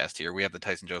podcast here. We have the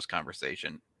Tyson Jost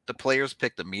conversation. The players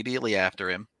picked immediately after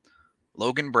him: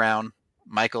 Logan Brown,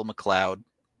 Michael McLeod,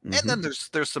 and then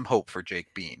there's some hope for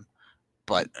Jake Bean.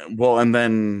 But and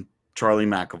then Charlie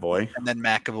McAvoy, and then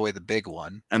McAvoy, the big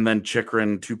one, and then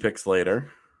Chychrun 2 picks later.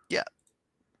 Yeah.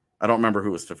 I don't remember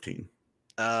who was 15.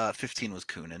 15 was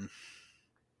Kunin.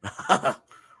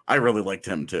 I really liked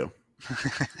him too.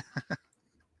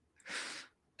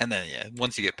 And then,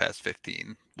 once you get past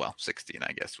 15, 16,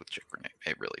 I guess, with Chychrun,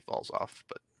 it really falls off.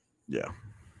 But yeah.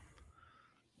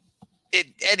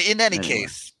 And in any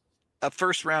case, a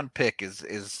first-round pick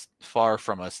is far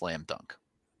from a slam dunk.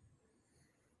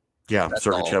 Yeah,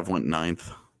 Sergachev went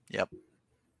 9th. Yep.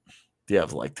 Yeah,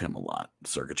 I've liked him a lot,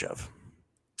 Sergachev.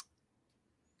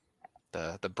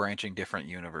 The branching different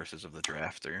universes of the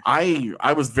drafter.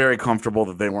 I was very comfortable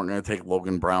that they weren't going to take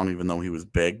Logan Brown, even though he was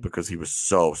big, because he was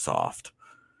so soft.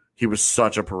 He was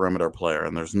such a perimeter player,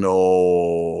 and there's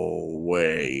no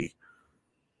way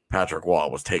Patrick Waugh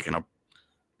was taking a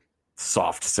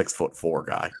soft 6'4"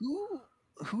 guy.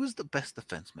 Who is the best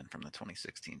defenseman from the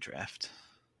 2016 draft?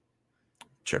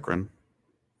 Chychrun.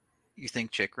 You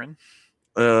think Chychrun?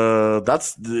 Hasn't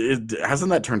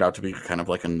that turned out to be kind of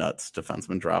like a nuts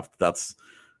defenseman draft? That's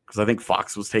because I think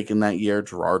Fox was taken that year,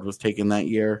 Girard was taken that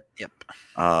year. Yep.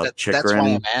 Chychrun, that's why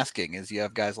I'm asking. Is you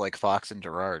have guys like Fox and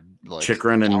Girard,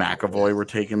 Chychrun and McAvoy were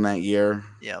taken that year.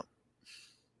 Yep.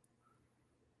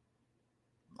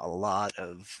 A lot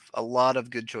of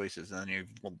good choices, and then you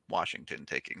have Washington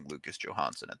taking Lucas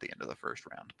Johansson at the end of the first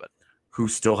round, but who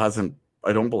still hasn't.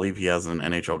 I don't believe he has an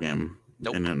NHL game.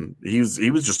 Nope. And he was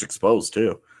just exposed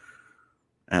too,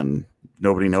 and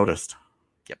nobody noticed.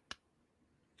 Yep.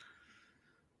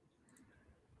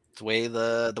 It's the way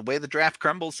the draft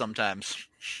crumbles sometimes.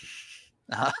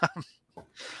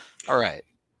 All right.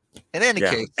 In any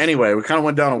case. Anyway, we kind of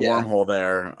went down a wormhole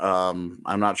there.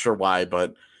 I'm not sure why,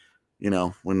 but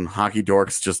when hockey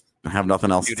dorks just have nothing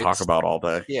else to talk about all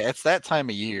day. Yeah, it's that time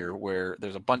of year where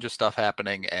there's a bunch of stuff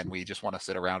happening and we just want to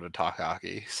sit around and talk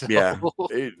hockey. So. Yeah.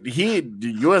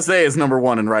 USA is number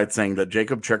 1 in right saying that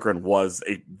Jacob Chychrun was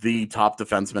the top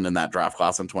defenseman in that draft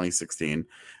class in 2016,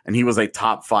 and he was a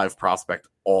top 5 prospect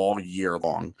all year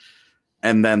long.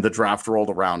 And then the draft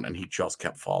rolled around and he just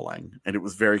kept falling, and it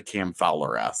was very Cam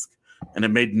Fowler-esque, and it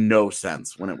made no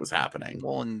sense when it was happening.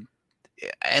 Well,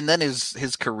 and then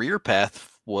his career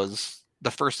path was the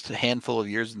first handful of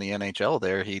years in the NHL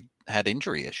there, he had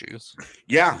injury issues.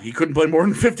 Yeah, he couldn't play more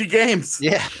than 50 games.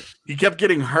 Yeah. He kept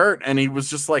getting hurt, and he was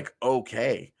just like,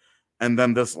 okay. And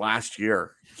then this last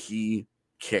year, he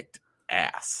kicked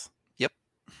ass. Yep.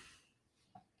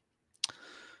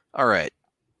 All right.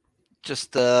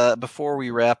 Just before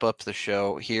we wrap up the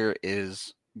show, here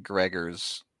is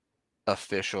Gregor's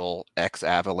official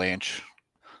ex-Avalanche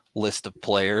list of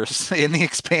players in the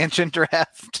expansion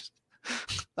draft.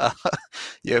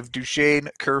 You have Duchesne,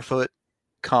 Kerfoot,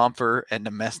 Comfer, and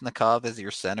Nemesnikov as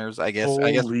your centers. I guess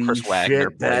Chris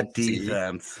Wagner. That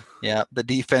defense. Yeah, the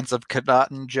defense of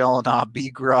Connaughton, Jelena,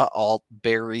 Bigra, Alt,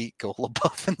 Barry,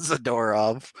 Golubov, and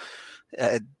Zadorov.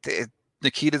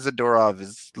 Nikita Zadorov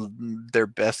is their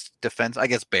best defense. I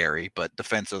guess Barry, but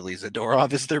defensively,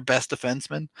 Zadorov is their best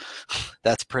defenseman.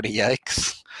 That's pretty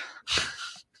yikes.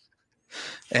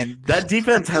 And that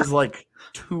defense has 2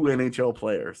 NHL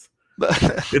players.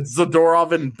 It's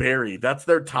Zadorov and Barry. That's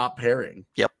their top pairing.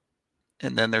 Yep.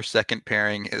 And then their second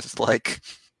pairing is like,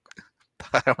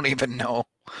 I don't even know.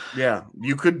 Yeah,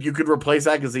 you could replace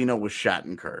Agazino with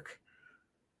Shattenkirk.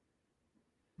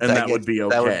 And that would be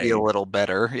okay. That would be a little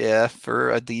better, yeah,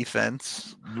 for a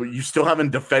defense. You still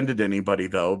haven't defended anybody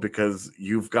though, because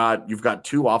you've got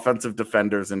two offensive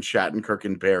defenders in Shattenkirk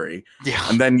and Barry. Yeah.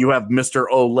 And then you have Mr.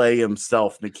 Olay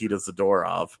himself, Nikita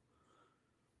Zadorov.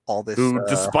 All this, who,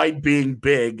 despite being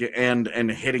big and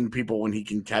hitting people when he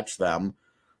can catch them,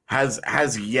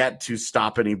 has yet to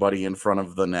stop anybody in front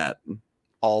of the net.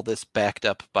 All this backed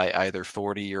up by either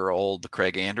 40-year-old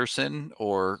Craig Anderson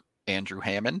or Andrew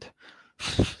Hammond.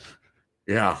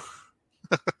 Yeah.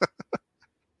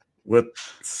 With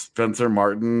Spencer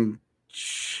Martin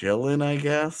chilling, I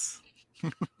guess.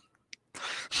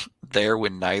 There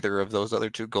when neither of those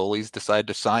other two goalies decide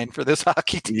to sign for this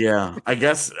hockey team. Yeah. I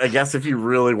guess if you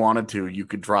really wanted to, you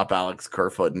could drop Alex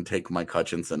Kerfoot and take Mike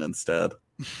Hutchinson instead.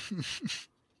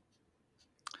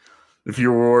 If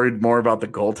you were worried more about the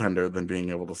goaltender than being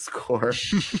able to score.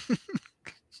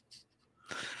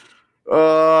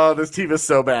 Oh, this team is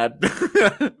so bad.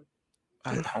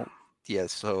 I don't. Yeah,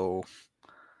 so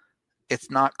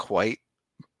it's not quite,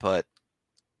 but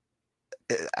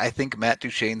I think Matt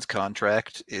Duchene's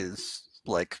contract is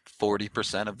like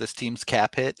 40% of this team's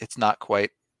cap hit. It's not quite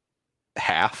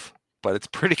half, but it's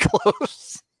pretty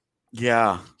close.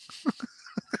 Yeah.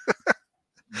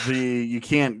 You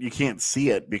can't see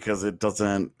it because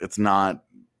it's not.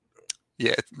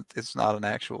 Yeah, it's not an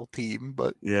actual team,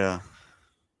 but yeah.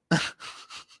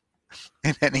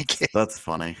 In any case, that's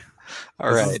funny.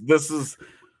 All right, this is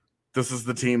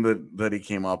the team that he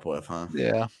came up with, huh?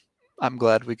 Yeah, I'm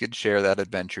glad we could share that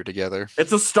adventure together.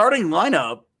 It's a starting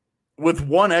lineup with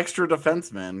one extra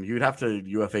defenseman. You'd have to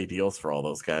UFA deals for all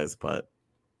those guys, but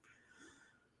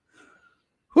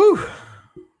whew.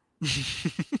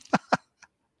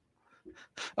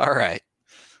 All right.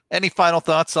 Any final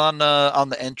thoughts on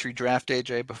the entry draft,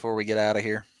 AJ, before we get out of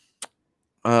here?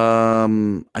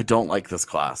 I don't like this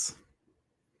class.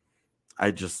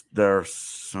 There are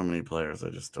so many players I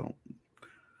just don't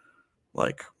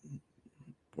like.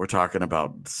 We're talking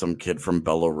about some kid from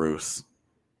Belarus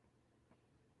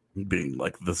being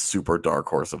like the super dark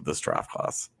horse of this draft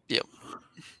class. Yep.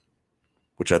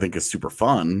 Which I think is super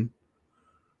fun.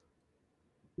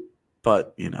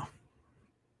 But,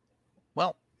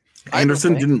 well,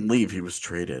 Anderson didn't leave, he was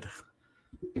traded.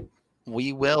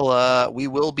 We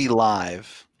will be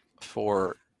live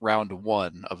for round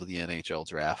 1 of the NHL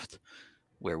draft,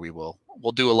 where we'll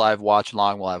do a live watch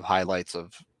along. We'll have highlights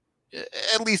of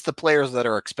at least the players that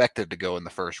are expected to go in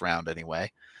the first round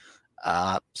anyway.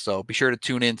 So be sure to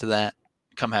tune into that.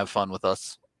 Come have fun with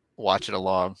us. Watch it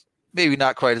along. Maybe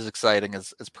not quite as exciting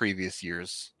as previous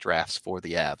year's drafts for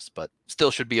the Avs, but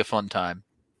still should be a fun time.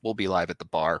 We'll be live at the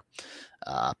bar.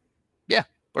 Yeah,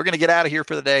 we're going to get out of here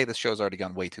for the day. This show's already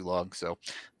gone way too long. So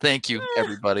thank you,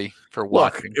 everybody, for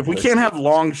watching. If we can't have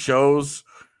long shows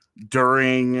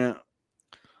during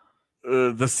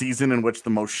the season in which the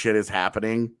most shit is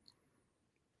happening.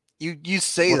 You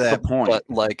say what's that, the point? But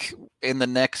like in the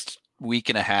next week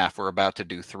and a half, we're about to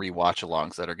do 3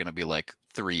 watch-alongs that are going to be like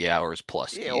 3 hours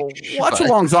plus.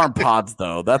 Watch-alongs aren't pods,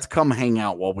 though. That's come hang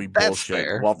out while we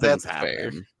bullshit while things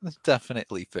happen. Fair. That's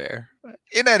definitely fair.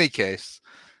 In any case,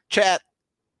 chat.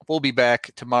 We'll be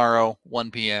back tomorrow, 1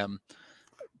 p.m.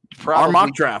 Our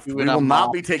mock draft. We will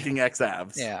not be taking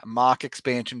X-Avs. Yeah, mock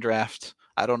expansion draft.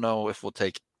 I don't know if we'll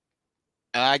take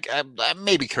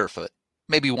maybe Kerfoot.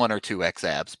 Maybe 1 or 2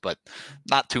 X-Avs, but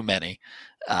not too many.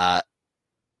 In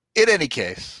any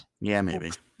case. Yeah,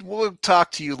 maybe. We'll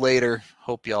talk to you later.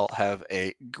 Hope y'all have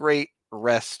a great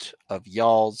rest of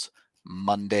y'all's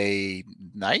Monday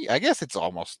night. I guess it's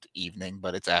almost evening,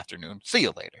 but it's afternoon. See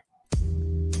you later.